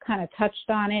just kind of touched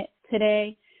on it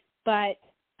today. But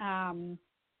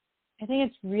I think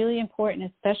it's really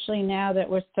important, especially now that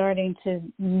we're starting to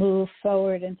move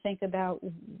forward and think about,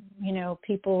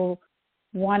 people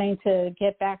wanting to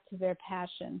get back to their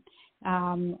passion.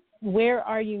 Where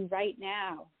are you right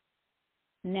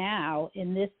now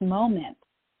in this moment?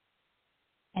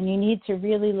 And you need to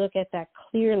really look at that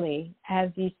clearly as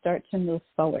you start to move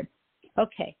forward.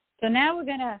 Okay, so now we're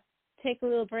going to take a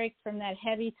little break from that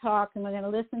heavy talk, and we're going to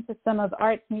listen to some of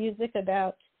Art's music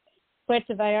about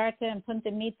Puerto Vallarta and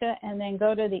Punta Mita, and then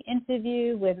go to the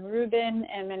interview with Ruben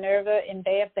and Minerva in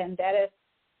Bay of Banderas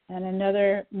and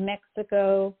another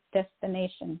Mexico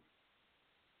destination.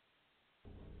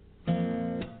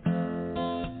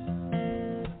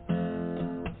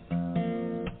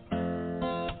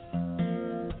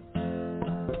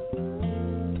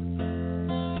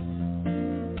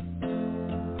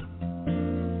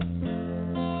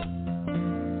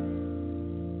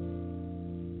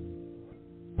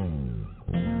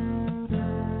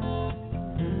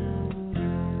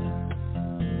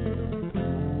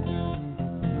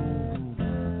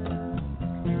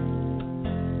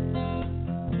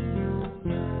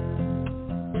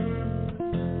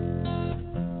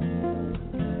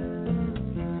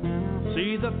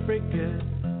 The frigate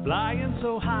flying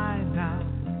so high now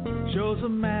shows a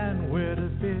man where to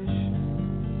fish.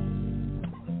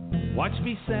 Watch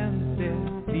Vicente,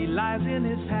 he lies in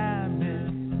his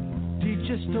hammock,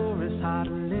 teaches tourists how to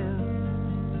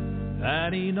live,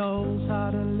 and he knows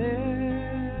how to live.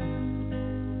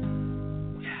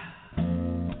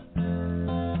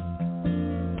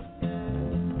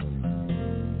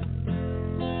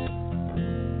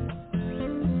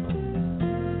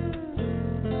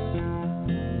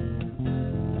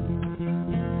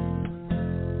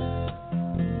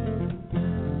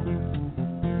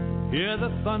 Hear the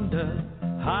thunder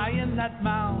high in that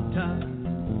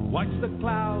mountain. Watch the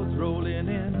clouds rolling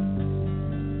in.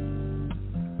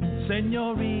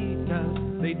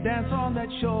 Senoritas, they dance on that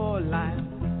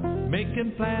shoreline,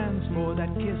 making plans for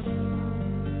that kiss,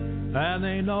 and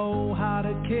they know how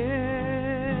to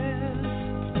kiss.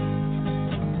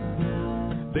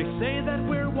 They say that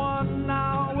we're 1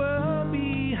 hour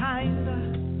behind,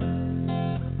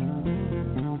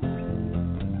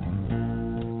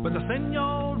 but the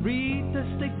senoritas,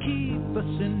 they keep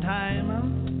us in time.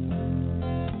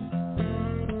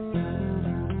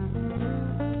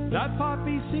 That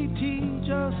poppy CT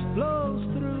just flows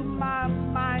through my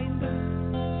mind.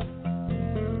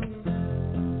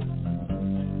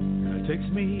 It takes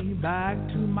me back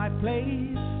to my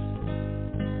place,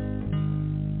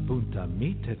 Punta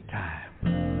Mita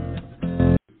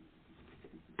time.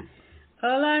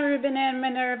 Hola, Ruben and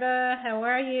Minerva. How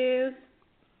are you?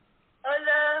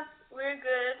 Hola, we're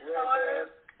good.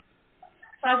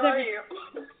 How are you?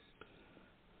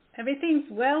 Everything's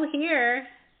well here.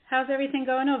 How's everything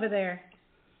going over there?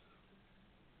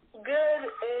 Good.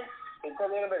 It's a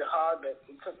little bit hot, but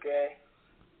it's okay.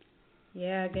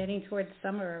 Yeah, getting towards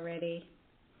summer already.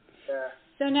 Yeah.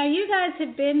 So now you guys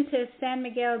have been to San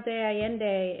Miguel de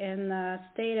Allende in the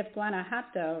state of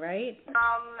Guanajuato, right?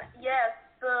 Yes.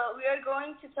 So we are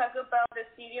going to talk about the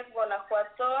city of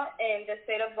Guanajuato and the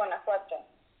state of Guanajuato.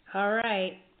 All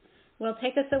right. Well,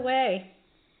 take us away.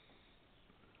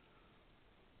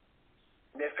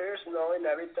 The first known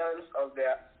inhabitants of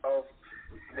the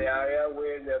area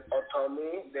were the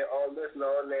Otomi. The oldest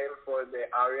known name for the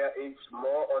area is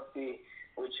Mo'oti,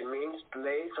 which means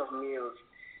place of mills.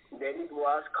 Then it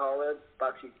was called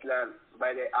Paxitlan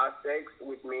by the Aztecs,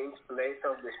 which means place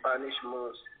of the Spanish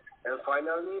moose. And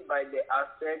finally, by the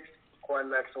Aztecs,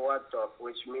 Guanajuato,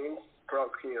 which means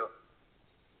Frog Hill.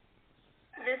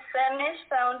 The Spanish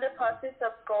found deposits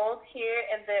of gold here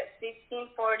in the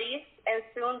 1640s, and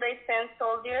soon they sent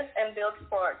soldiers and built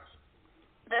forts.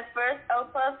 The first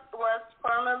outpost was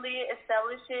formally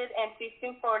established in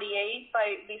 1548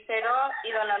 by Vicero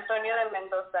y Don Antonio de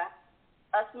Mendoza.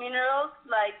 As minerals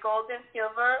like gold and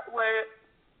silver were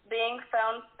being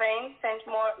found, Spain sent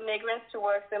more migrants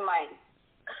towards the mines.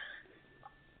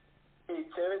 In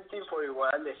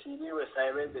 1741, the city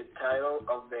received the title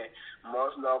of the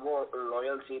most noble and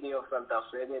loyal city of Santa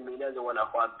Fe de Minas de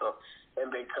Guanajuato and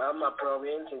became a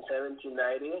province in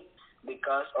 1790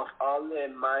 because of all the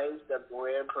mines that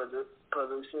were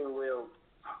producing wealth.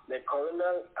 The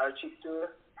colonial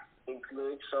architecture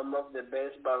includes some of the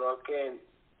best Baroque and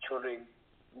Churrigueresque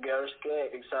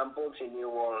examples in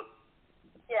New World.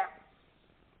 Yeah.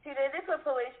 Today the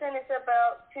population is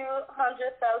about 200,000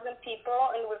 people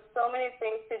and with so many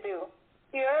things to do.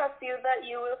 Here are a few that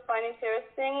you will find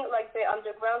interesting, like the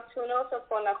underground tunnels of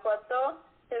Guanajuato,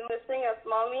 the Museum of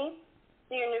Mummies,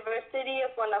 the University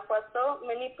of Guanajuato,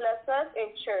 many plazas, and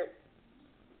church.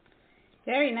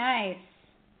 Very nice.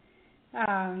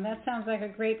 That sounds like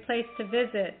a great place to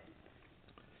visit.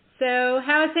 So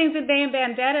how are things with Bay and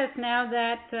Banderas now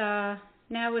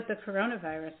with the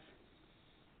coronavirus?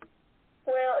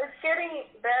 Well, it's getting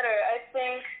better. I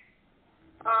think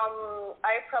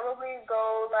I probably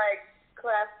go like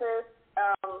classes,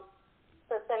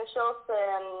 potentials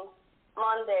on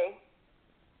Monday.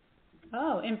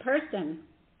 Oh, in person?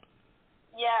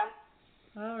 Yeah.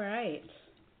 All right.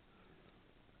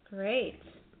 Great.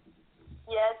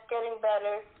 Yeah, it's getting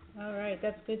better. All right,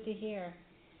 that's good to hear.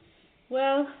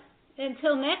 Well,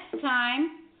 until next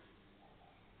time,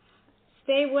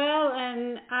 stay well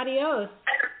and adios.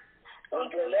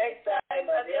 Until next time,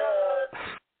 adios.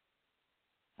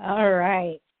 All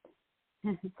right.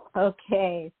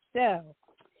 Okay, so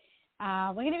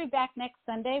we're going to be back next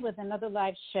Sunday with another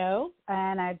live show,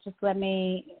 and let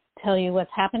me tell you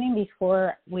what's happening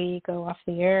before we go off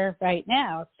the air right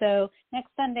now. So next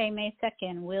Sunday, May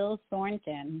 2nd, Will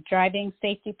Thornton, driving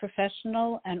safety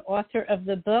professional and author of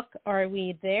the book, Are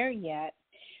We There Yet?,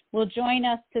 will join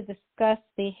us to discuss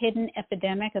the hidden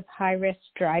epidemic of high-risk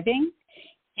driving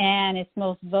and its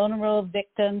most vulnerable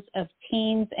victims of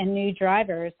teens and new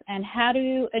drivers, and how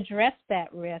to address that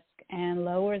risk and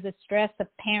lower the stress of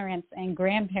parents and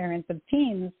grandparents of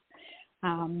teens,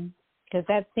 because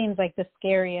that seems like the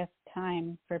scariest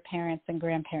time for parents and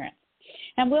grandparents.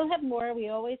 And we'll have more. We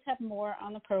always have more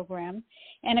on the program.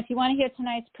 And if you want to hear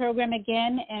tonight's program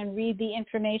again and read the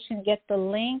information, get the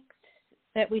links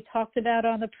that we talked about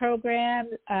on the program,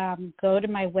 go to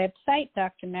my website,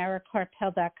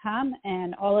 drmarakarpel.com,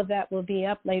 and all of that will be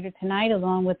up later tonight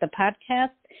along with the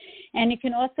podcast. And you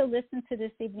can also listen to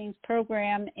this evening's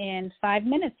program in 5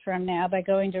 minutes from now by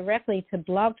going directly to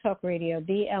Blog Talk Radio,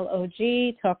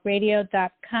 BLOG,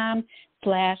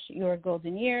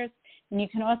 talkradio.com/yourgoldenyears. And you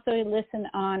can also listen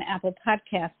on Apple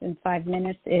Podcasts in 5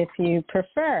 minutes if you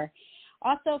prefer.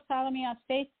 Also, follow me on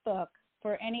Facebook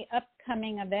for any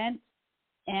upcoming events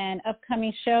and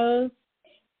upcoming shows.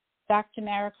 Dr.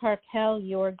 Mara Karpel,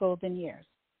 Your Golden Years.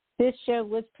 This show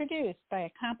was produced by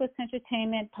Accomplice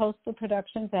Entertainment, Postal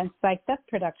Productions, and Psyched Up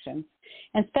Productions.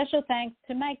 And special thanks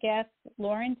to my guests,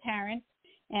 Lauren Tarrant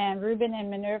and Ruben and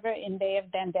Minerva in Bay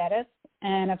of Banderas.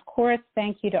 And, of course,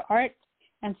 thank you to Art.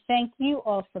 And thank you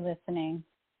all for listening.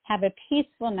 Have a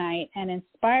peaceful night and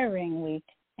inspiring week.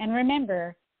 And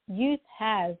remember, youth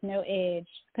has no age.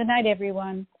 Good night,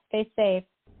 everyone. Stay safe.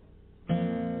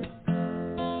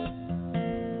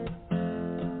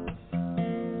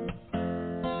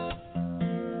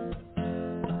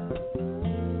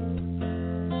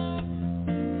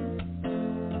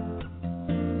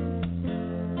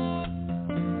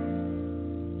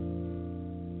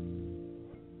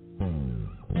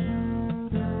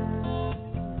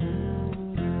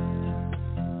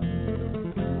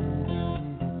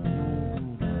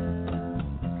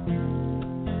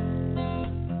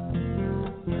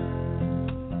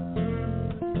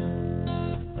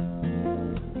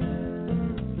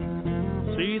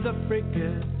 the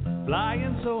frigate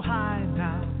flying so high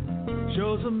now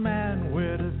shows a man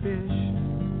where to fish.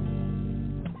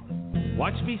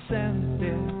 Watch me send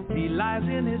it, he lies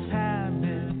in his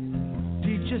hammock,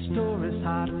 teaches tourists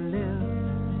how to live,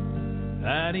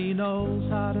 and he knows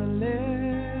how to live.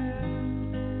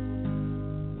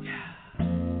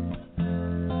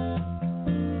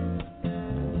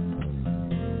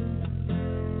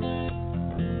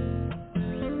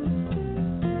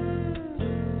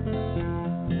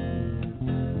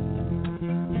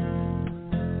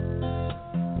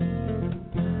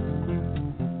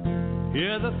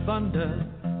 Hear the thunder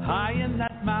high in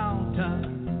that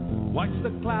mountain. Watch the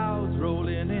clouds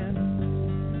rolling in.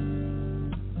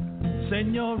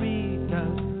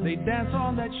 Señoritas, they dance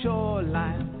on that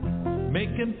shoreline,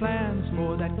 making plans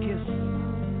for that kiss,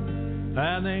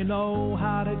 and they know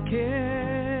how to kiss.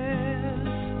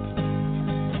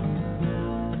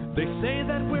 They say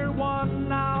that we're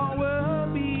 1 hour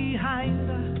behind,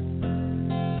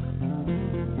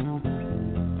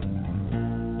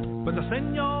 but the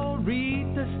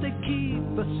señoritas, they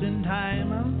keep us in time.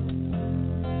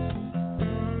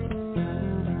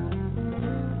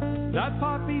 That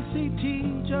part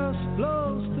BCT just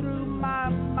flows through my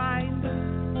mind.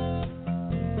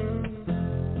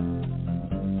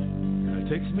 It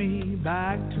takes me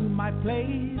back to my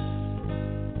place,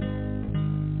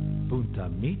 Punta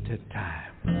Mita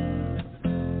time.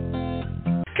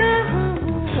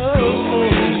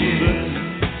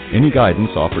 Any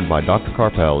guidance offered by Dr.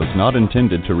 Carpel is not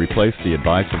intended to replace the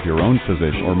advice of your own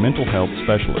physician or mental health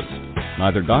specialist.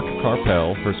 Neither Dr.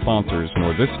 Carpel, her sponsors,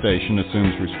 nor this station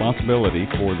assumes responsibility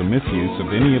for the misuse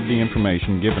of any of the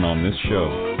information given on this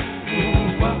show.